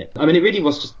missed it. I mean, it really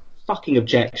was just fucking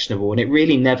objectionable, and it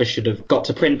really never should have got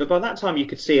to print. But by that time you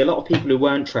could see a lot of people who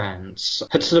weren't trans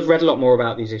had sort of read a lot more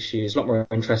about these issues, a lot more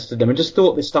interested in them, and just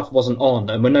thought this stuff wasn't on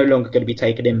and were no longer going to be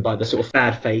taken in by the sort of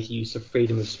bad faith use of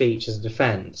freedom of speech as a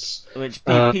defence. Which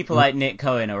people like Nick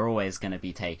Cohen are always going to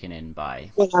be taken in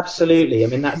by. Well, absolutely. I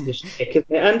mean, that's the shtick, isn't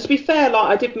it? And to be fair, like,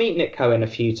 I did meet Nick Cohen a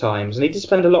few times, and he did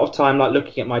spend a lot of time like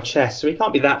looking at my chest, so he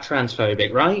can't be that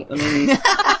transphobic, right? I mean...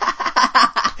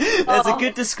 There's a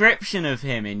good description of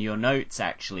him in your notes,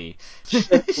 actually.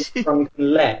 Drunken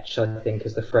lech, I think,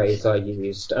 is the phrase I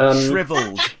used.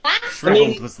 Shriveled.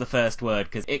 shriveled was the first word,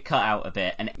 because it cut out a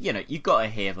bit, and you've got to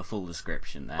hear the full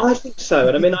description there. I think so.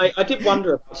 And I mean, I did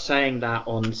wonder about saying that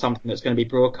on something that's going to be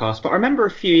broadcast, but I remember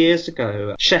a few years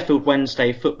ago, Sheffield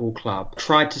Wednesday Football Club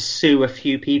tried to sue a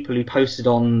few people who posted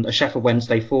on a Sheffield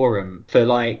Wednesday forum for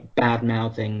like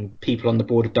bad-mouthing people on the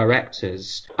board of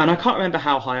directors. And I can't remember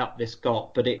how high up this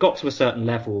got, but it got to a certain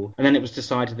level, and then it was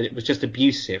decided that it was just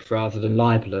abusive rather than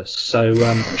libelous. So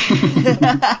by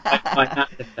that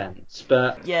defence.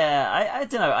 But yeah, I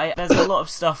don't know. There's a lot of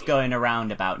stuff going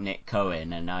around about Nick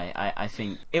Cohen, and I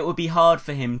think it would be hard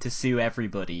for him to sue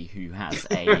everybody who has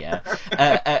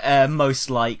a most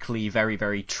likely very,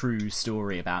 very true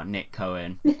story about Nick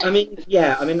Cohen. I mean,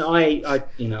 yeah, I mean, I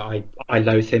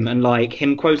loathe him, and like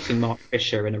him quoting Mark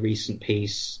Fisher in a recent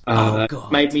piece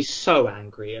made me so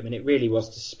angry. I mean, it really was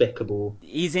despicable.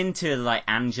 He's into like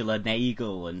Angela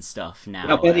Nagel and stuff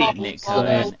now. Nick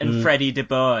Cohen and Freddie de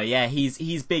Boer. Yeah,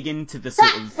 he's big into the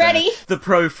sort of the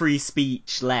pro-free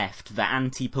speech left, the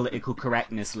anti-political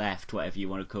correctness left, whatever you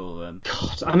want to call them.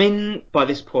 God, I mean, by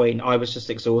this point, I was just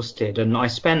exhausted, and I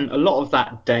spent a lot of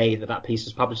that day that piece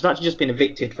was published. I'd actually just been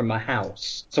evicted from my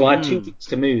house, so I had 2 weeks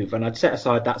to move, and I'd set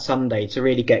aside that Sunday to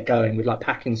really get going with like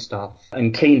packing stuff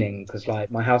and cleaning, because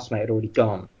like my housemate had already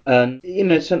gone. And,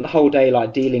 spent the whole day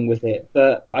like dealing with it.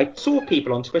 But I saw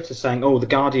people on Twitter saying, the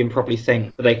Guardian probably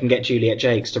think that they can get Juliet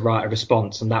Jacques to write a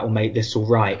response and that will make this all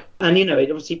right. And, it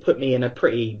obviously put me in a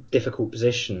pretty difficult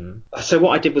position. So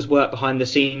what I did was work behind the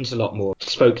scenes a lot more.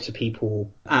 Spoke to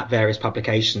people at various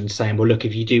publications saying, well, look,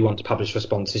 if you do want to publish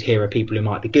responses, here are people who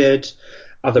might be good.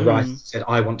 Other writers said,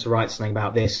 I want to write something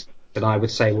about this. And I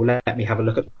would say, well, let me have a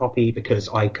look at the copy, because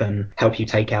I can help you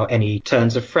take out any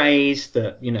turns of phrase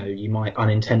that, you might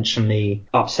unintentionally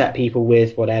upset people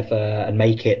with, whatever, and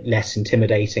make it less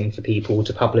intimidating for people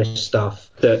to publish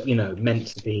stuff that, meant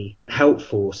to be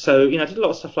helpful. So, I did a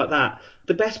lot of stuff like that.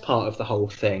 The best part of the whole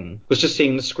thing was just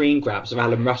seeing the screen grabs of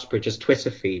Alan Rusbridger's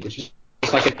Twitter feed, which is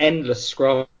like an endless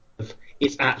scroll of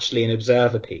it's actually an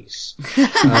Observer piece.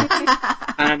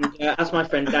 And as my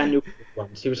friend Daniel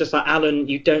once, he was just like, Alan,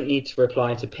 you don't need to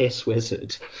reply to Piss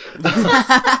Wizard.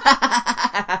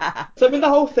 So, I mean, the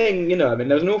whole thing, there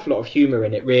was an awful lot of humour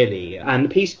in it, really. And the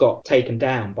piece got taken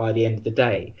down by the end of the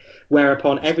day,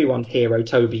 whereupon everyone's hero,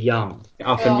 Toby Young,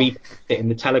 up and reposted it in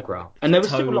the Telegraph. And there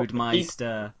was still a lot of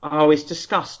people. Oh, it's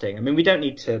disgusting. I mean, we don't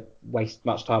need to waste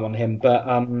much time on him, but...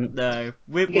 No,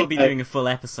 we'll be doing a full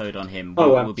episode on him.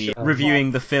 We'll be reviewing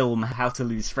the film How to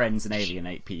Lose Friends and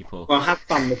Alienate People. Well, have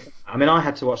fun with that. I mean, I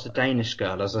had to watch The Danish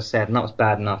Girl, as I said, and that was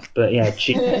bad enough, but yeah,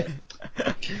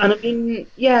 And I mean,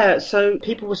 yeah, so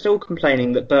people were still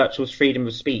complaining that Birchel's freedom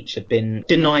of speech had been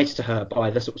denied to her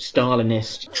by the sort of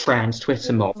Stalinist trans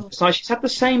Twitter mob. So she's had the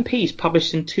same piece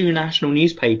published in 2 national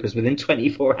newspapers within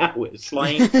 24 hours.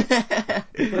 Like...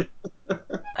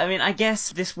 I mean, I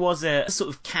guess this was a sort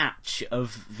of catch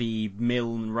of the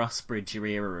Milne Rusbridger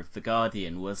era of The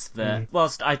Guardian, was that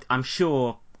whilst I'm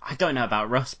sure... I don't know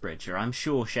about Rusbridger. I'm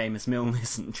sure Seamus Milne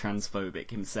isn't transphobic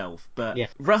himself, but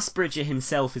Rusbridger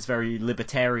himself is very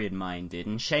libertarian-minded,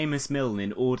 and Seamus Milne,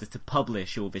 in order to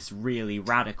publish all this really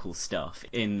radical stuff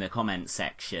in the comments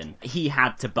section, he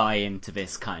had to buy into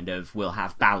this kind of, we'll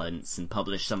have balance, and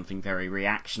publish something very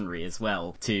reactionary as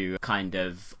well, to kind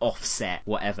of offset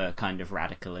whatever kind of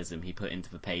radicalism he put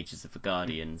into the pages of The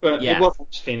Guardian. But it was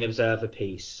actually an Observer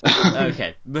piece.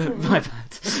 Okay, my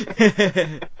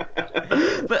bad.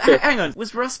 But hang on,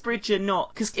 was Rusbridger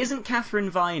not... Because isn't Catherine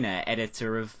Viner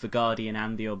editor of The Guardian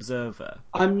and The Observer?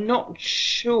 I'm not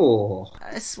sure.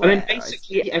 I swear. I mean,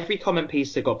 basically, every comment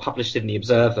piece that got published in The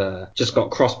Observer just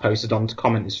got cross-posted onto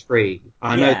Comment is Free.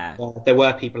 I know there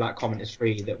were people at Comment is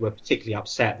Free that were particularly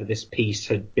upset that this piece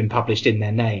had been published in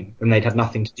their name, and they'd had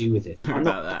nothing to do with it. I'm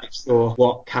not quite sure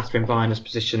what Catherine Viner's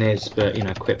position is, but,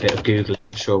 a quick bit of Googling,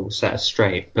 I'm sure, will set us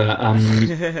straight. But,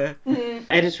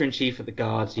 editor-in-chief of The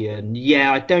Guardian,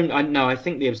 I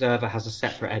think The Observer has a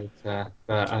separate editor.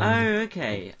 But,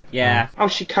 okay. Yeah.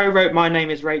 She co-wrote My Name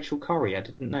is Rachel Corrie. I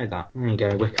didn't know that. There you go,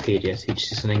 Wikipedia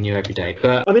teaches you something new every day.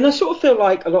 But, I mean, I sort of feel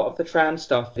like a lot of the trans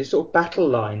stuff, these sort of battle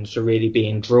lines were really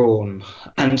being drawn,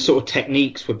 and sort of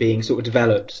techniques were being sort of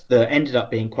developed that ended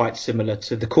up being quite similar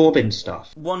to the Corbyn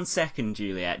stuff. 1 second,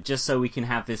 Juliet, just so we can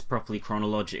have this properly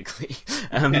chronologically.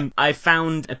 I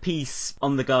found a piece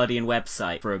on the Guardian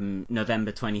website from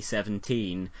November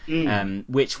 2017,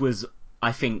 which was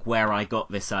I think where I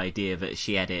got this idea that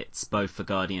she edits both The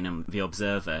Guardian and The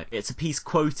Observer, it's a piece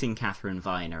quoting Catherine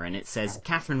Viner, and it says,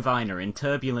 Catherine Viner, in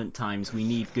turbulent times we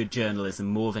need good journalism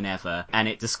more than ever, and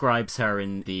it describes her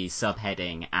in the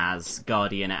subheading as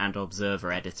Guardian and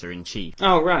Observer editor-in-chief.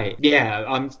 Oh, right. Yeah,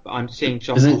 I'm seeing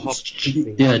John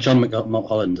Mulholland. Yeah, John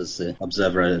Mulholland as the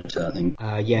Observer editor, I think.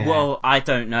 Yeah. Well, I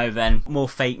don't know then. More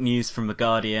fake news from The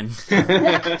Guardian.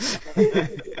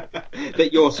 That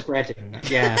you're spreading,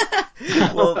 yeah.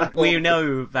 Well, we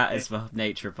know that is the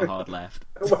nature of the hard left.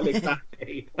 Well,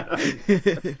 exactly.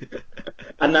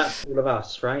 And that's all of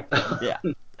us, right? Yeah.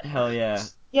 Hell yeah.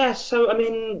 Yeah, so, I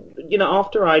mean,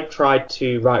 after I tried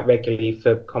to write regularly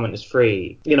for Commenters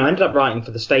Free, I ended up writing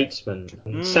for The Statesman.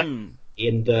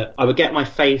 In that I would get my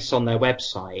face on their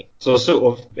website. So I was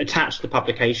sort of attached to the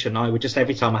publication. I would just,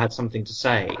 every time I had something to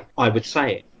say, I would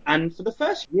say it. And for the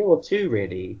first year or two,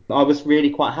 really, I was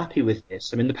really quite happy with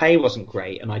this. I mean, the pay wasn't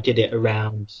great, and I did it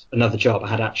around another job. I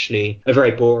had actually a very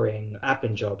boring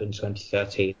admin job in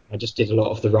 2013. I just did a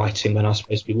lot of the writing when I was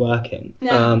supposed to be working.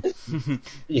 Yeah.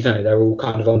 They're all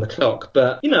kind of on the clock.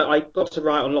 But, I got to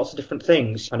write on lots of different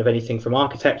things, kind of anything from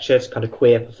architecture to kind of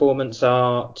queer performance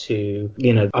art to,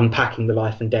 unpacking the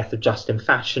life and death of Justin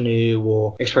Fashanu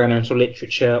or experimental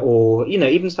literature or,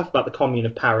 even stuff about the Commune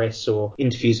of Paris or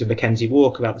interviews with Mackenzie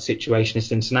Walker about the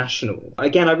Situationist International.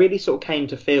 Again, I really sort of came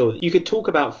to feel that you could talk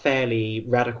about fairly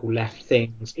radical left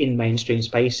things in mainstream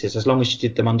spaces as long as you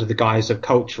did them under the guise of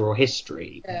culture or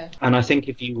history. Yeah. And I think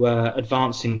if you were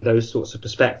advancing those sorts of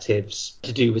perspectives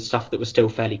to do with stuff that was still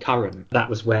fairly current, that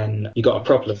was when you got a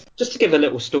problem. Just to give a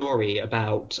little story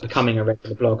about becoming a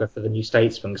regular blogger for the New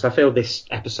Statesman, because I feel this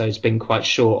episode's been quite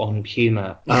short on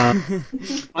humour.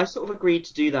 I sort of agreed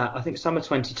to do that, I think, summer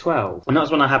 2012. And that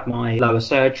was when I had my lower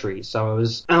surgery. So I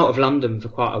was out of London for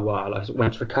quite a while. I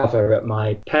went to recover at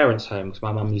my parents' home because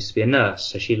my mum used to be a nurse,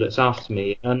 so she looked after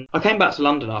me. And I came back to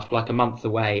London after like a month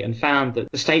away and found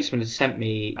that the Statesman had sent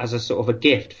me, as a sort of a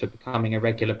gift for becoming a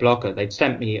regular blogger, they'd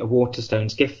sent me a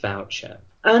Waterstones gift voucher.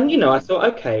 And, I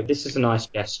thought, okay, this is a nice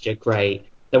gesture, great.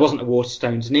 There wasn't a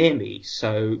Waterstones near me,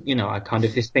 so,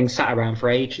 this thing sat around for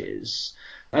ages.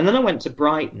 And then I went to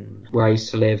Brighton, where I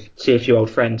used to live, see a few old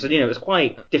friends, and, it was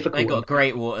quite difficult. They got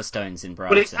great Waterstones in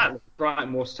Brighton. Well, exactly.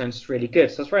 Brighton Waterstones is really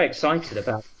good, so I was very excited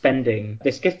about spending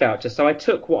this gift voucher. So I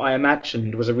took what I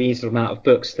imagined was a reasonable amount of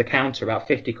books to the counter, about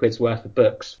 50 quid's worth of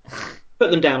books,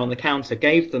 put them down on the counter,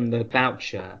 gave them the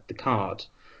voucher, the card,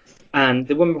 and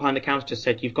the woman behind the counter just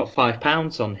said, "You've got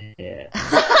 £5 on here."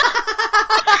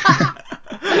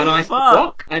 And I thought,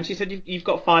 what? And she said, you've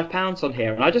got £5 on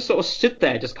here. And I just sort of stood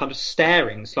there, just kind of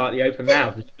staring, slightly open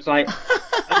mouthed. And she was like,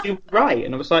 "Are you right?"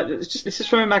 And I was like, this is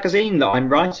from a magazine that I'm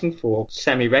writing for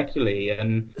semi-regularly.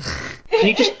 And can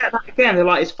you just get that again? They're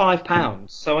like, it's £5.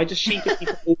 So I just sheepishly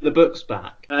put all the books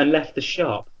back and left the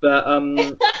shop. But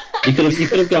you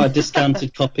could have got a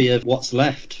discounted copy of What's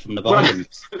Left from the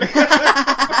volumes.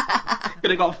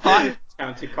 Could have got 5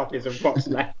 discounted copies of What's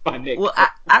Left by Nick. Well,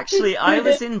 actually, I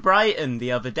was in Brighton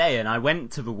the other day and I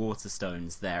went to the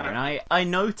Waterstones there and I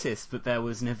noticed that there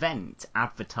was an event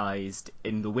advertised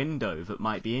in the window that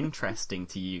might be interesting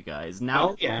to you guys.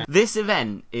 Now, This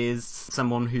event is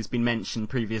someone who's been mentioned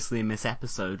previously in this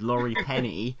episode, Laurie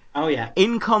Penny,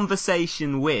 in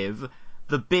conversation with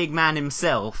the big man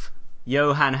himself,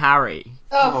 Johann Hari.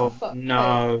 Oh,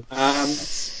 no.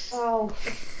 Oh,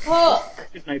 fuck.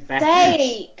 Should know better.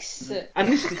 Sakes.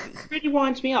 And this really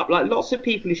winds me up. Like, lots of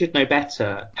people who should know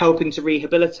better helping to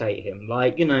rehabilitate him.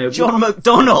 Like, John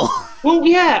McDonnell. Well,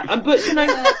 yeah,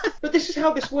 but this is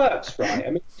how this works, right? I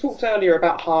mean, we talked earlier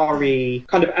about Hari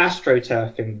kind of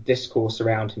astroturfing discourse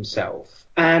around himself.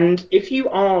 And if you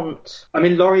aren't, I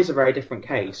mean, Laurie's a very different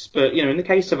case, but, in the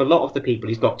case of a lot of the people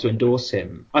he's got to endorse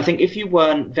him, I think if you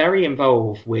weren't very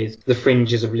involved with the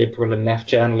fringes of liberal and left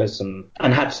journalism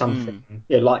and had something,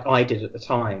 like I did at the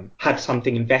time, had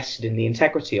something invested in the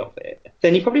integrity of it,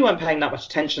 then you probably weren't paying that much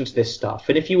attention to this stuff.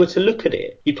 And if you were to look at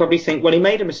it, you'd probably think, well, he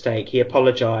made a mistake, he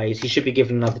apologised, he should be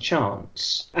given another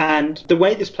chance. And the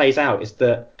way this plays out is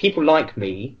that people like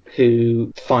me,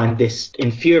 who find this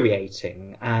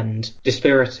infuriating and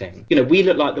dispiriting, we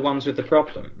look like the ones with the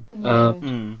problem.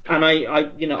 And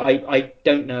I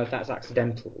don't know if that's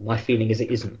accidental. My feeling is it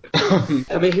isn't.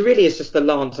 I mean, he really is just the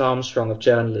Lance Armstrong of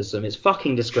journalism. It's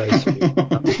fucking disgraceful.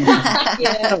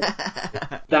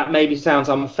 That maybe sounds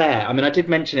unfair. I mean, I did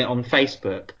mention it on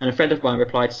Facebook, and a friend of mine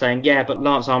replied saying, yeah, but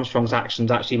Lance Armstrong's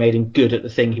actions actually made him good at the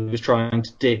thing he was trying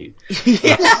to do.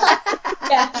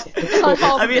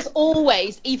 I mean,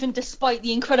 always, even despite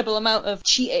the incredible amount of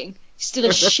cheating, still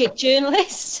a shit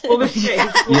journalist.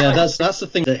 Yeah, that's the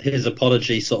thing that his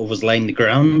apology sort of was laying the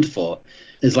ground for.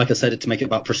 is, like I said, to make it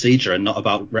about procedure and not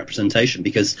about representation,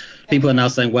 because people are now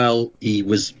saying, well, he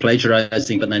was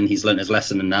plagiarizing, but then he's learned his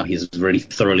lesson and now he's really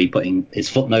thoroughly putting his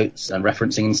footnotes and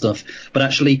referencing and stuff. But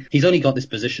actually, he's only got this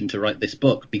position to write this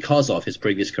book because of his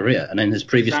previous career. And then his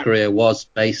previous career was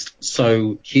based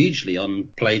so hugely on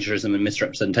plagiarism and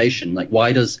misrepresentation. Like,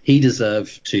 why does he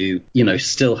deserve to,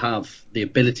 still have the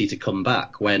ability to come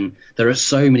back when there are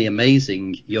so many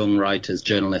amazing young writers,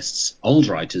 journalists, old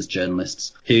writers,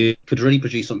 journalists who could really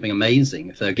produce something amazing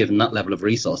if they're given that level of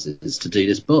resources to do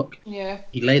this book? Yeah.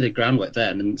 He laid the groundwork there.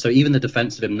 And so even the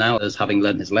defense of him now as having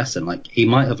learned his lesson, like, he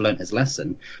might have learned his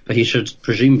lesson, but he should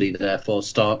presumably therefore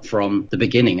start from the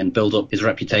beginning and build up his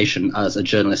reputation as a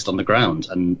journalist on the ground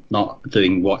and not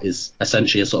doing what is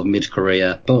essentially a sort of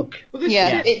mid-career book.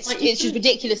 Yeah, it's just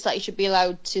ridiculous that he should be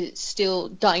allowed to still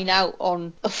dine out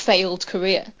on a failed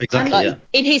career. Exactly,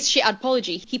 In his shit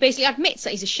apology, he basically admits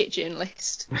that he's a shit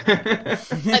journalist.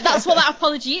 That's what that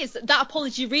apology is. That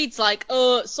apology reads like,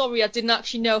 oh, sorry, I didn't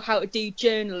actually know how to do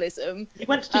journalism. He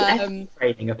went to do ethics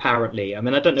training, apparently. I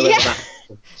mean, I don't know whether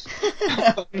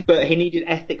that... but he needed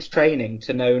ethics training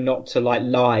to know not to,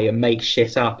 lie and make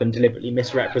shit up and deliberately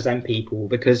misrepresent people,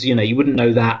 because, you wouldn't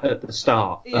know that at the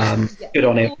start. Good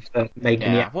on him for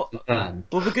making the effort to learn.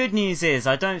 Well, the good news is,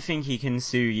 I don't think he can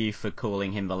sue you for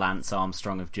calling him the Lance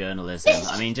Armstrong of journalism.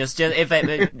 I mean, just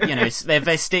if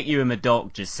they stick you in the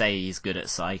dock, just say he's good at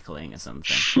cycling or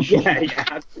something. Yeah,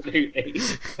 absolutely.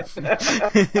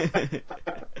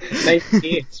 Maybe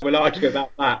he is. We'll argue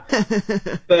about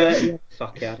that. But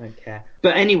fuck it, I don't care.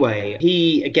 But anyway,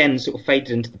 he again sort of faded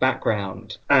into the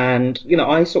background, and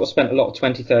I sort of spent a lot of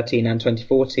 2013 and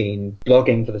 2014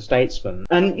 blogging for The Statesman,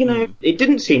 and it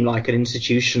didn't seem like an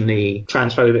institutionally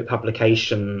transphobic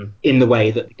publication in the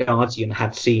way that The Guardian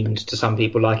had seemed to some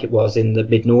people like it was in the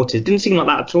mid-noughties. It didn't seem like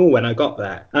that at all when I got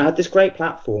there. I had this great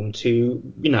platform to,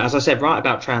 as I said, write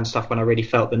about trans stuff when I really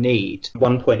felt the need.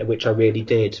 One point at which I really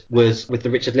did was with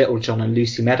the Richard Littlejohn and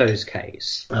Lucy Meadows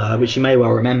case, which you may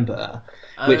well remember.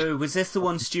 Was this the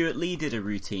one Stuart Lee did a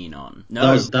routine on?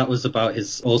 No. That was about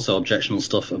his also objectionable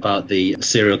stuff about the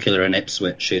serial killer in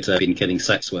Ipswich who'd been killing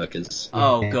sex workers.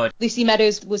 Oh, God. Lucy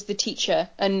Meadows was the teacher,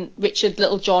 and Richard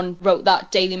Littlejohn wrote that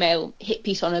Daily Mail hit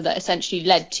piece on her that essentially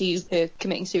led to her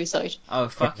committing suicide. Oh,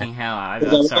 fucking hell.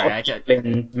 I'm sorry.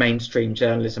 In mainstream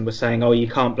journalism was saying, oh, you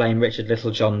can't blame Richard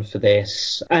Littlejohn for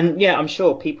this. And yeah, I'm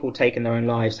sure people taking their own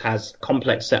lives has a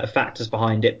complex set of factors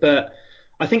behind it, but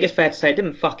I think it's fair to say it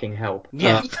didn't fucking help.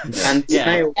 Yeah. And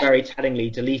Mail very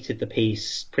tellingly deleted the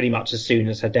piece pretty much as soon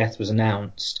as her death was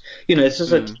announced. This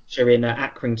was a teacher in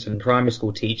Accrington, primary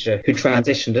school teacher, who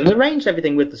transitioned and arranged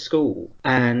everything with the school.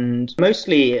 And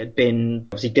mostly it had been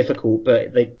obviously difficult,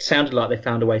 but they sounded like they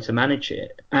found a way to manage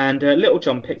it. And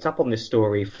Littlejohn picked up on this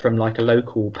story from a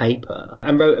local paper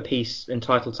and wrote a piece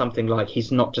entitled something like,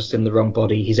 he's not just in the wrong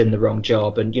body, he's in the wrong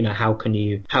job. And, how can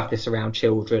you have this around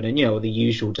children? And, the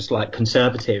usual just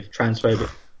conservative transphobic.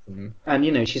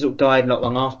 And she sort of died not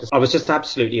long after. I was just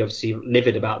absolutely obviously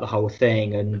livid about the whole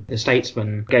thing, and The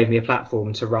Statesman gave me a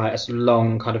platform to write a sort of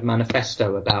long kind of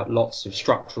manifesto about lots of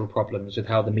structural problems with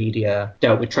how the media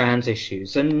dealt with trans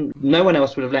issues, and no one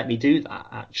else would have let me do that,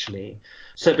 actually.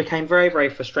 So it became very, very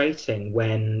frustrating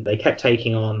when they kept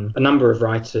taking on a number of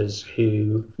writers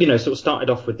who, sort of started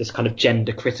off with this kind of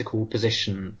gender critical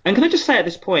position. And can I just say at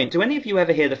this point, do any of you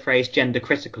ever hear the phrase gender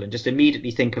critical and just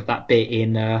immediately think of that bit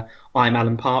in I'm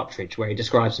Alan Partridge where he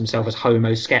describes himself as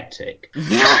homo skeptic?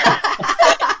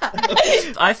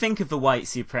 I think of the white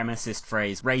supremacist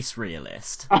phrase race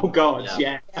realist. Oh God,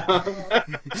 yeah.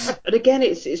 And again,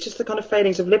 it's just the kind of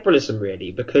failings of liberalism,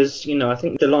 really, because I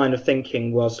think the line of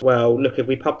thinking was, well, look, if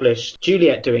we published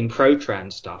Juliet doing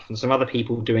pro-trans stuff and some other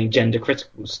people doing gender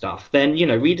critical stuff, then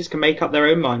readers can make up their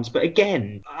own minds. But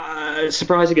again,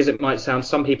 surprising as it might sound,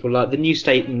 some people like the New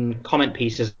Statesman comment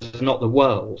pieces is not the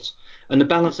world. And the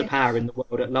balance of power in the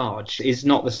world at large is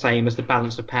not the same as the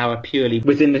balance of power purely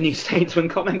within the New Statesman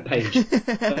comment page.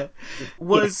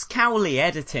 Was Cowley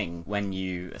editing when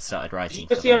you started writing?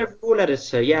 He was the overall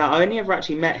editor, yeah. I only ever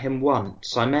actually met him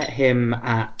once. I met him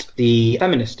at the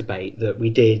feminist debate that we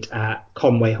did at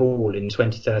Conway Hall in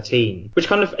 2013, which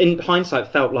kind of, in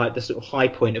hindsight, felt like the sort of high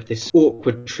point of this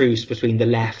awkward truce between the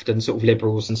left and sort of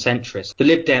liberals and centrists. The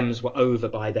Lib Dems were over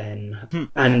by then,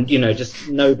 and, just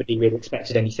nobody really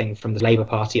expected anything from the Labour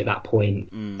Party at that point.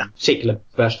 That particular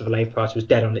version of the Labour Party was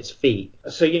dead on its feet.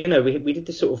 So, we did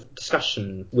this sort sort of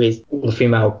discussion with all the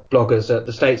female bloggers at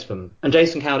the Statesman, and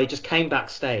Jason Cowley just came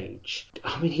backstage.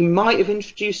 I mean, he might have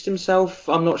introduced himself,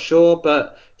 I'm not sure,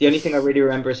 but the only thing I really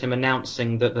remember is him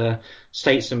announcing that the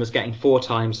Statesman was getting 4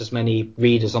 times as many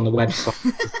readers on the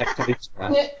website as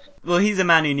Exeter. Well, he's a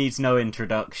man who needs no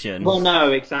introduction. Well,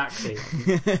 no, exactly.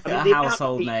 A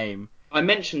household name. I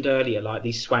mentioned earlier, like,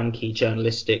 these swanky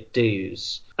journalistic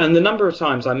do's. And the number of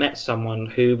times I met someone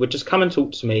who would just come and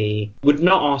talk to me, would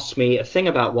not ask me a thing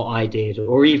about what I did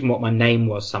or even what my name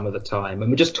was some of the time,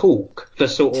 and would just talk for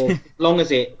sort of as long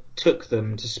as it took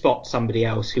them to spot somebody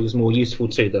else who was more useful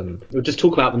to them. They would just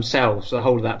talk about themselves for the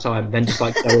whole of that time and then just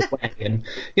like go away. And,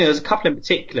 you know, there's a couple in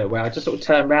particular where I just sort of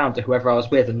turned around to whoever I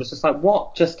was with and was just like,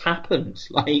 what just happened?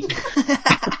 Like...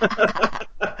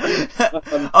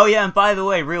 Oh yeah, and by the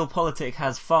way, Real Politic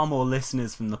has far more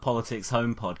listeners from the Politics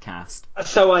Home podcast.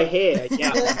 So I hear,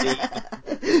 yeah.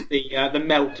 The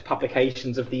Melt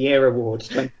Publications of the Year Awards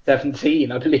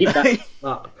 2017, I believe that came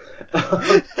up.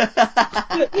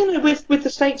 You know, with the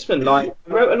Statesman, like,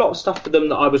 I wrote a lot of stuff for them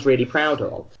that I was really proud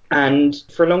of. And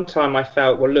for a long time I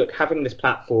felt, well, look, having this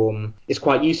platform is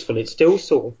quite useful. It still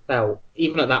sort of felt,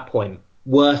 even at that point,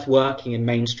 worth working in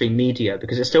mainstream media,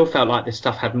 because it still felt like this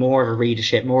stuff had more of a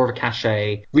readership, more of a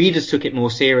cachet. Readers took it more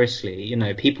seriously. You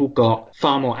know, people got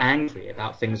far more angry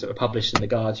about things that were published in The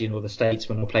Guardian or The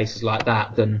Statesman or places like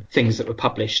that than things that were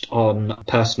published on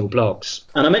personal blogs.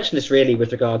 And I mentioned this really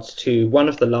with regards to one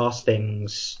of the last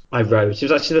things I wrote. It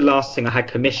was actually the last thing I had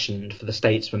commissioned for the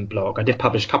Statesman blog. I did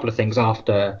publish a couple of things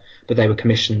after, but they were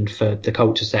commissioned for the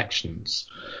culture sections.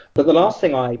 But the last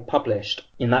thing I published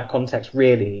in that context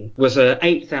really was a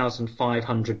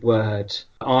 8,500 word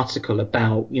article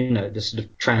about, you know, the sort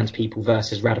of trans people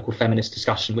versus radical feminist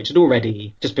discussion, which had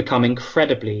already just become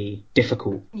incredibly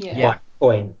difficult. Yeah.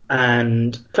 Point.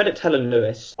 And credit to Helen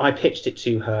Lewis, I pitched it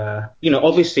to her. You know,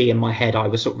 obviously in my head I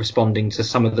was sort of responding to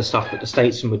some of the stuff that the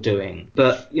Statesman were doing.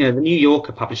 But, you know, the New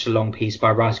Yorker published a long piece by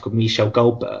a writer called Michelle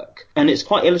Goldberg. And it's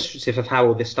quite illustrative of how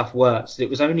all this stuff works. It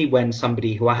was only when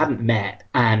somebody who I hadn't met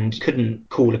and couldn't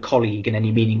call a colleague in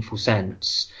any meaningful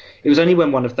sense, it was only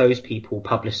when one of those people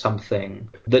published something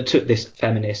that took this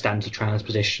feminist anti-trans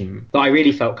position that I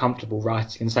really felt comfortable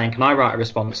writing and saying, can I write a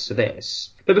response to this?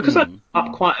 But because I built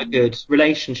up quite a good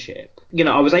relationship, you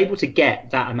know, I was able to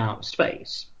get that amount of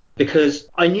space because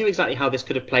I knew exactly how this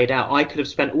could have played out. I could have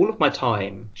spent all of my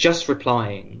time just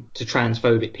replying to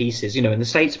transphobic pieces, you know, in the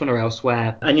Statesman or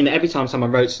elsewhere. And, you know, every time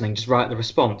someone wrote something, just write the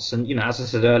response. And, you know, as I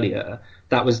said earlier,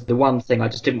 that was the one thing I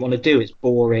just didn't want to do. It's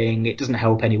boring. It doesn't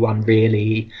help anyone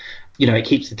really. You know, it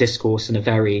keeps the discourse in a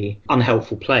very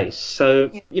unhelpful place.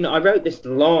 So, you know, I wrote this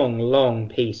long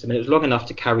piece. I mean, it was long enough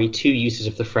to carry 2 uses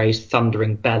of the phrase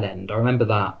thundering bell end. I remember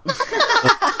that.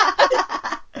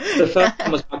 The first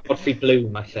one was about Godfrey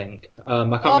Bloom, I think. I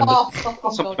can't remember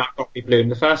something about Godfrey Bloom.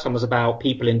 The first one was about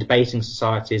people in debating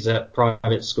societies at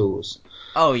private schools.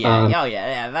 Oh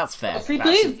yeah, that's fair. That's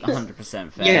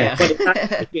 100% fair. Yeah,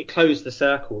 but it closed the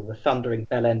circle, the thundering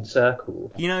bell end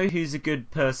circle. You know who's a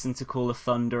good person to call a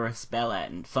thunderous bell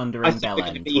end? Thundering I think bell we're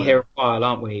end. going to be here a while,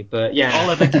 aren't we? But yeah,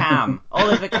 Oliver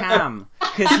Cam.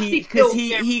 Because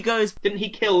he goes. Didn't he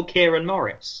kill Kieran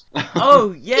Morris?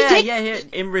 Oh yeah.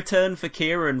 In return for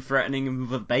Kieran threatening him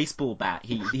with a baseball bat,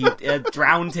 he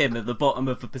drowned him at the bottom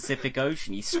of the Pacific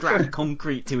Ocean. He strapped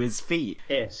concrete to his feet.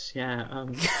 Yes, yeah.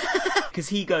 Because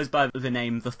he goes by the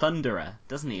name The Thunderer,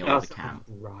 doesn't he, Oliver Cam?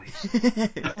 Right.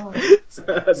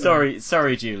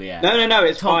 Sorry, Juliet. No,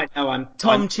 it's fine. No,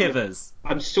 Tom Chivers.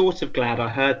 I'm sort of glad I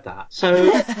heard that.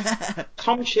 So,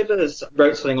 Tom Chivers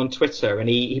wrote something on Twitter and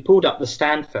he pulled up the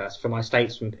stand first for my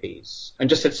Statesman piece and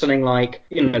just said something like,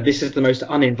 you know, this is the most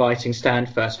uninviting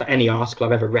stand first for any article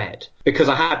I've ever read. Because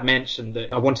I had mentioned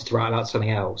that I wanted to write about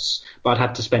something else, but I'd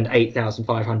had to spend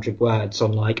 8,500 words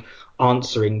on, like,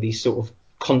 answering these sort of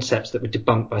concepts that were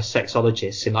debunked by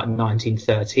sexologists in like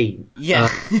 1913. Yeah.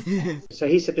 So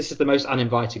he said this is the most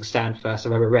uninviting stand first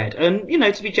I've ever read. And, you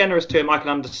know, to be generous to him, I can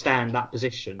understand that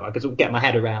position. I could get my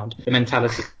head around the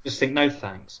mentality. Just think, no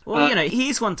thanks. Well, you know,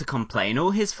 he's one to complain. All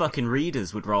his fucking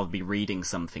readers would rather be reading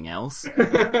something else.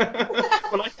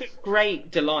 Well, I took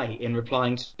great delight in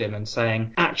replying to him and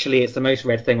saying, actually, it's the most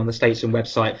read thing on the Statesman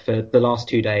website for the last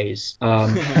 2 days.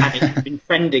 And it's been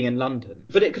trending in London.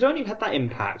 But it could only have had that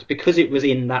impact because it was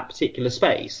in that particular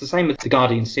space. The same with the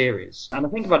Guardian series. And I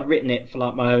think if I'd written it for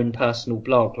like my own personal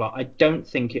blog, like I don't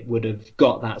think it would have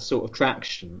got that sort of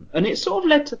traction. And it sort of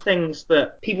led to things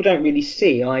that people don't really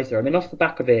see either. I mean, off the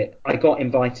back of it, I got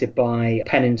invited by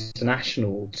PEN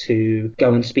International to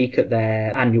go and speak at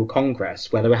their annual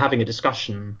congress where they were having a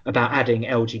discussion about adding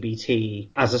LGBT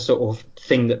as a sort of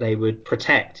thing that they would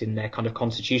protect in their kind of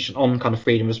constitution on kind of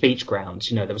freedom of speech grounds.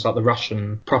 You know, there was like the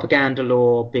Russian propaganda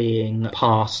law being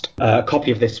passed. A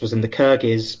copy of this was in the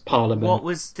Kyrgyz parliament. What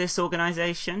was this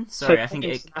organisation? Sorry, I think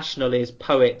International is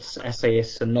poets,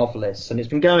 essayists and novelists, and it's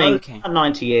been going about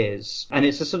 90 years, and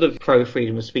it's a sort of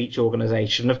pro-freedom of speech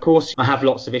organisation. Of course, I have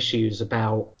lots of issues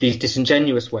about these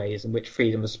disingenuous ways in which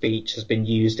freedom of speech has been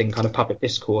used in kind of public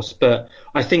discourse, but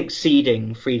I think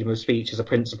ceding freedom of speech as a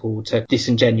principle to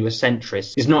disingenuous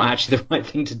centrists is not actually the right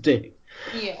thing to do.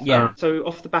 Yeah. So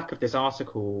off the back of this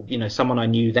article, you know, someone I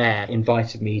knew there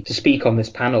invited me to speak on this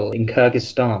panel in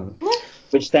Kyrgyzstan,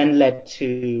 which then led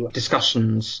to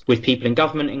discussions with people in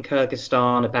government in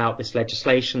Kyrgyzstan about this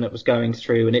legislation that was going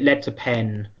through, and it led to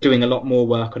PEN doing a lot more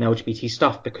work on LGBT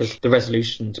stuff because the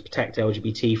resolution to protect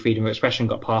LGBT freedom of expression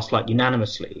got passed like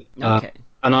unanimously.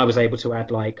 And I was able to add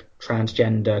like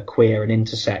transgender, queer and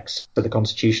intersex to the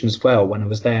constitution as well when I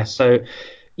was there. So,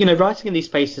 you know, writing in these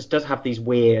spaces does have these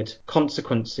weird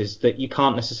consequences that you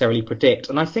can't necessarily predict.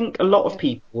 And I think a lot of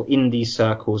people in these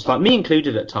circles, like me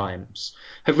included at times,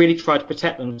 have really tried to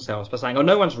protect themselves by saying, oh,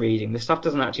 no one's reading, this stuff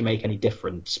doesn't actually make any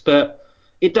difference. But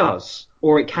it does,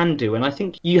 or it can do. And I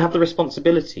think you have the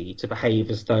responsibility to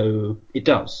behave as though it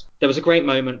does. There was a great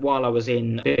moment while I was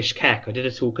in Bishkek. I did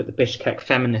a talk at the Bishkek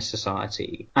Feminist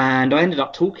Society, and I ended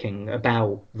up talking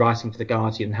about writing for The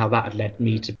Guardian, how that had led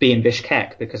me to be in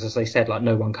Bishkek, because as they said, like,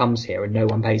 no one comes here and no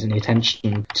one pays any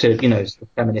attention to, you know, sort of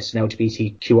feminist and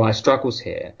LGBTQI struggles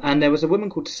here. And there was a woman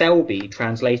called Selby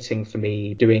translating for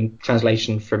me, doing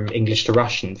translation from English to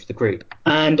Russian for the group.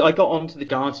 And I got onto The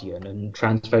Guardian and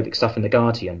transphobic stuff in The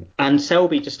Guardian. And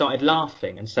Selby just started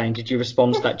laughing and saying, did you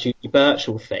respond to that Julie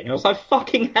Birchall thing? And I was like,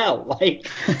 fucking hell, like,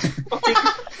 fucking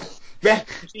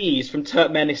refugees from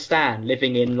Turkmenistan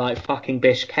living in, like, fucking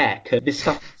Bishkek. This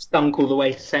stuff stunk all the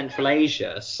way to Central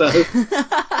Asia. So,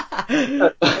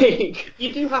 like,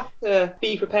 you do have to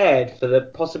be prepared for the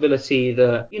possibility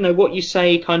that, you know, what you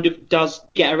say kind of does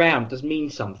get around, does mean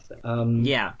something.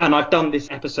 Yeah. And I've done this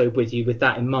episode with you with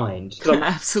that in mind.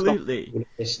 Absolutely. All of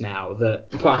this now that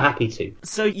I'm quite happy to.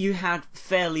 So you had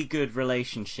fairly good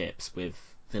relationships with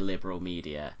the liberal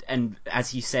media, and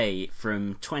as you say,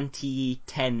 from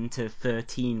 2010 to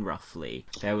 13 roughly,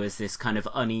 there was this kind of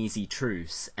uneasy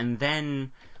truce, and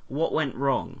then what went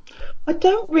wrong? I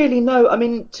don't really know. I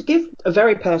mean, to give a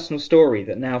very personal story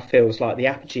that now feels like the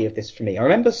apogee of this for me, I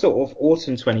remember sort of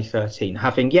autumn 2013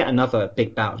 having yet another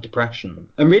big bout of depression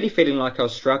and really feeling like I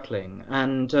was struggling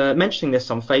and mentioning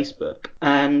this on Facebook.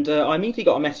 And I immediately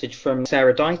got a message from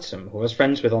Sarah Dighton, who I was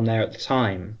friends with on there at the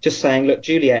time, just saying, look,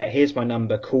 Juliet, here's my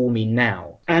number, call me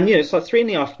now. And, you know, it's like 3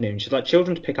 PM. She'd like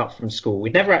children to pick up from school.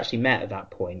 We'd never actually met at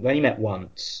that point. We only met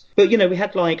once. But, you know, we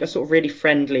had like a sort of really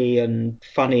friendly and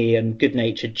funny and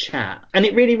good-natured chat. And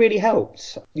it really, really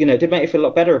helped. You know, it did make me feel a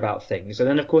lot better about things. And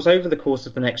then, of course, over the course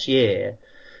of the next year,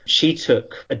 she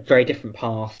took a very different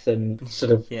path and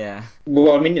sort of... Yeah.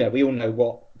 Well, I mean, you know, we all know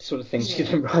what sort of things she's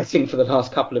been writing for the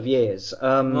last couple of years.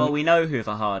 Well, we know who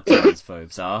the hard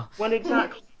transphobes are. Well,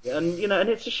 exactly. And, you know, and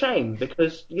it's a shame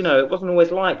because, you know, it wasn't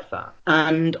always like that.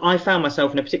 And I found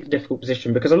myself in a particularly difficult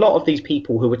position because a lot of these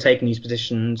people who were taking these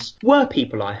positions were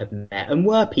people I had met and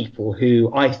were people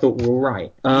who I thought were all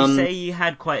right. You say you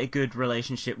had quite a good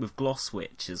relationship with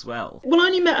Glosswitch as well. Well, I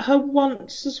only met her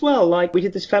once as well. Like, we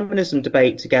did this feminism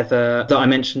debate together that I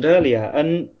mentioned earlier,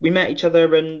 and we met each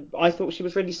other and I thought she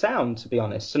was really sound, to be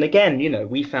honest. And again, you know,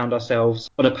 we found ourselves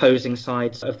on opposing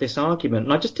sides of this argument,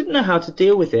 and I just didn't know how to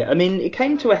deal with it. I mean, it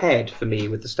came to a head for me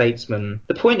with The Statesman,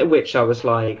 the point at which I was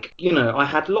like, you know, I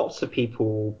had lots of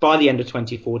people, by the end of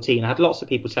 2014, I had lots of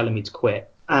people telling me to quit.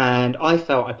 And I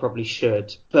felt I probably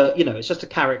should. But, you know, it's just a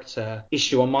character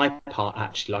issue on my part,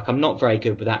 actually. Like, I'm not very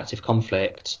good with active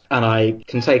conflict. And I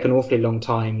can take an awfully long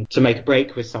time to make a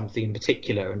break with something in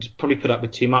particular and just probably put up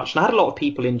with too much. And I had a lot of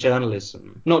people in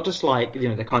journalism, not just like, you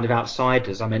know, the kind of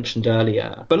outsiders I mentioned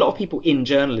earlier, but a lot of people in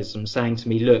journalism saying to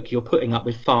me, look, you're putting up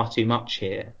with far too much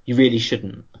here. You really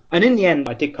shouldn't. And in the end,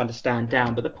 I did kind of stand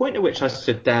down. But the point at which I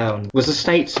stood down was a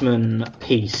Statesman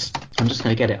piece. I'm just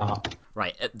going to get it up.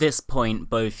 Right, at this point,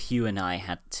 both Hugh and I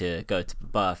had to go to the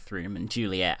bathroom, and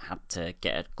Juliet had to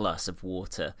get a glass of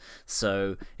water.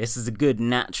 So this is a good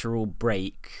natural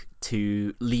break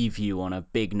to leave you on a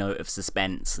big note of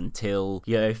suspense until,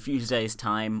 you know, a few days'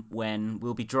 time when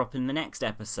we'll be dropping the next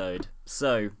episode.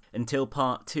 So, until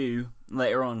part 2,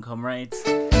 later on, comrades.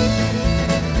 Deep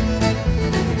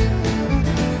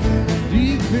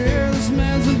here, this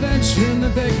man's invention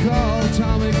that they call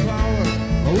atomic power.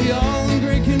 Are we all in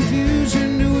great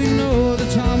confusion? Do we know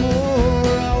the time or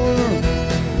hour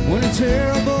when a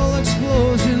terrible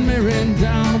explosion may rain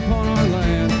down upon our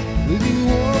land?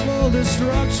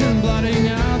 blotting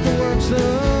out the works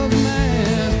of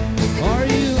man. Are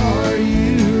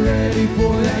you ready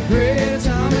for that great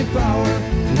atomic power?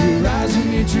 Will you rise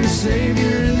and meet your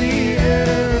Savior in the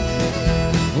air?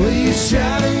 Will you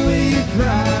shout or will you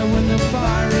cry when the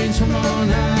fire rains from on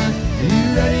high? Are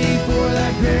you ready for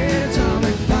that great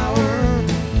atomic power?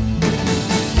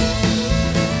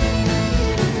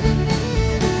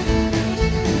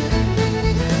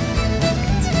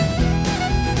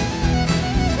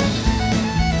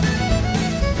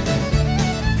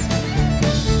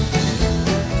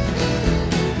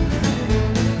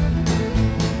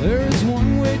 There is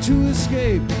one way to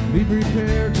escape, be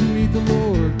prepared to meet the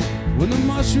Lord. When the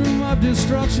mushroom of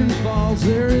destruction falls,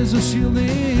 there is a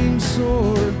shielding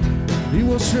sword. He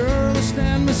will surely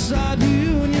stand beside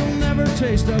you, and you'll never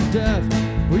taste of death.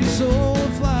 For your soul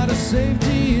will fly to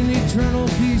safety in eternal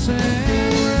peace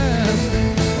and rest.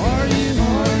 Are you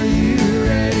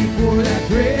ready for that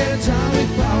great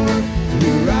atomic power? Will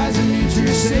you rise and meet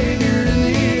your Savior in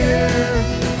the air?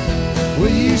 Will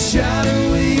you shout or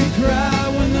will you cry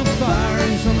when the fire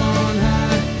rains from on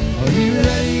high? Are you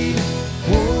ready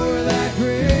for that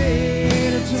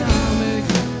great atomic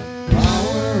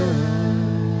power?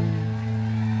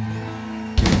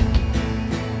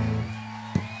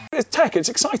 It's tech, it's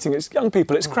exciting, it's young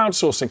people, it's crowdsourcing.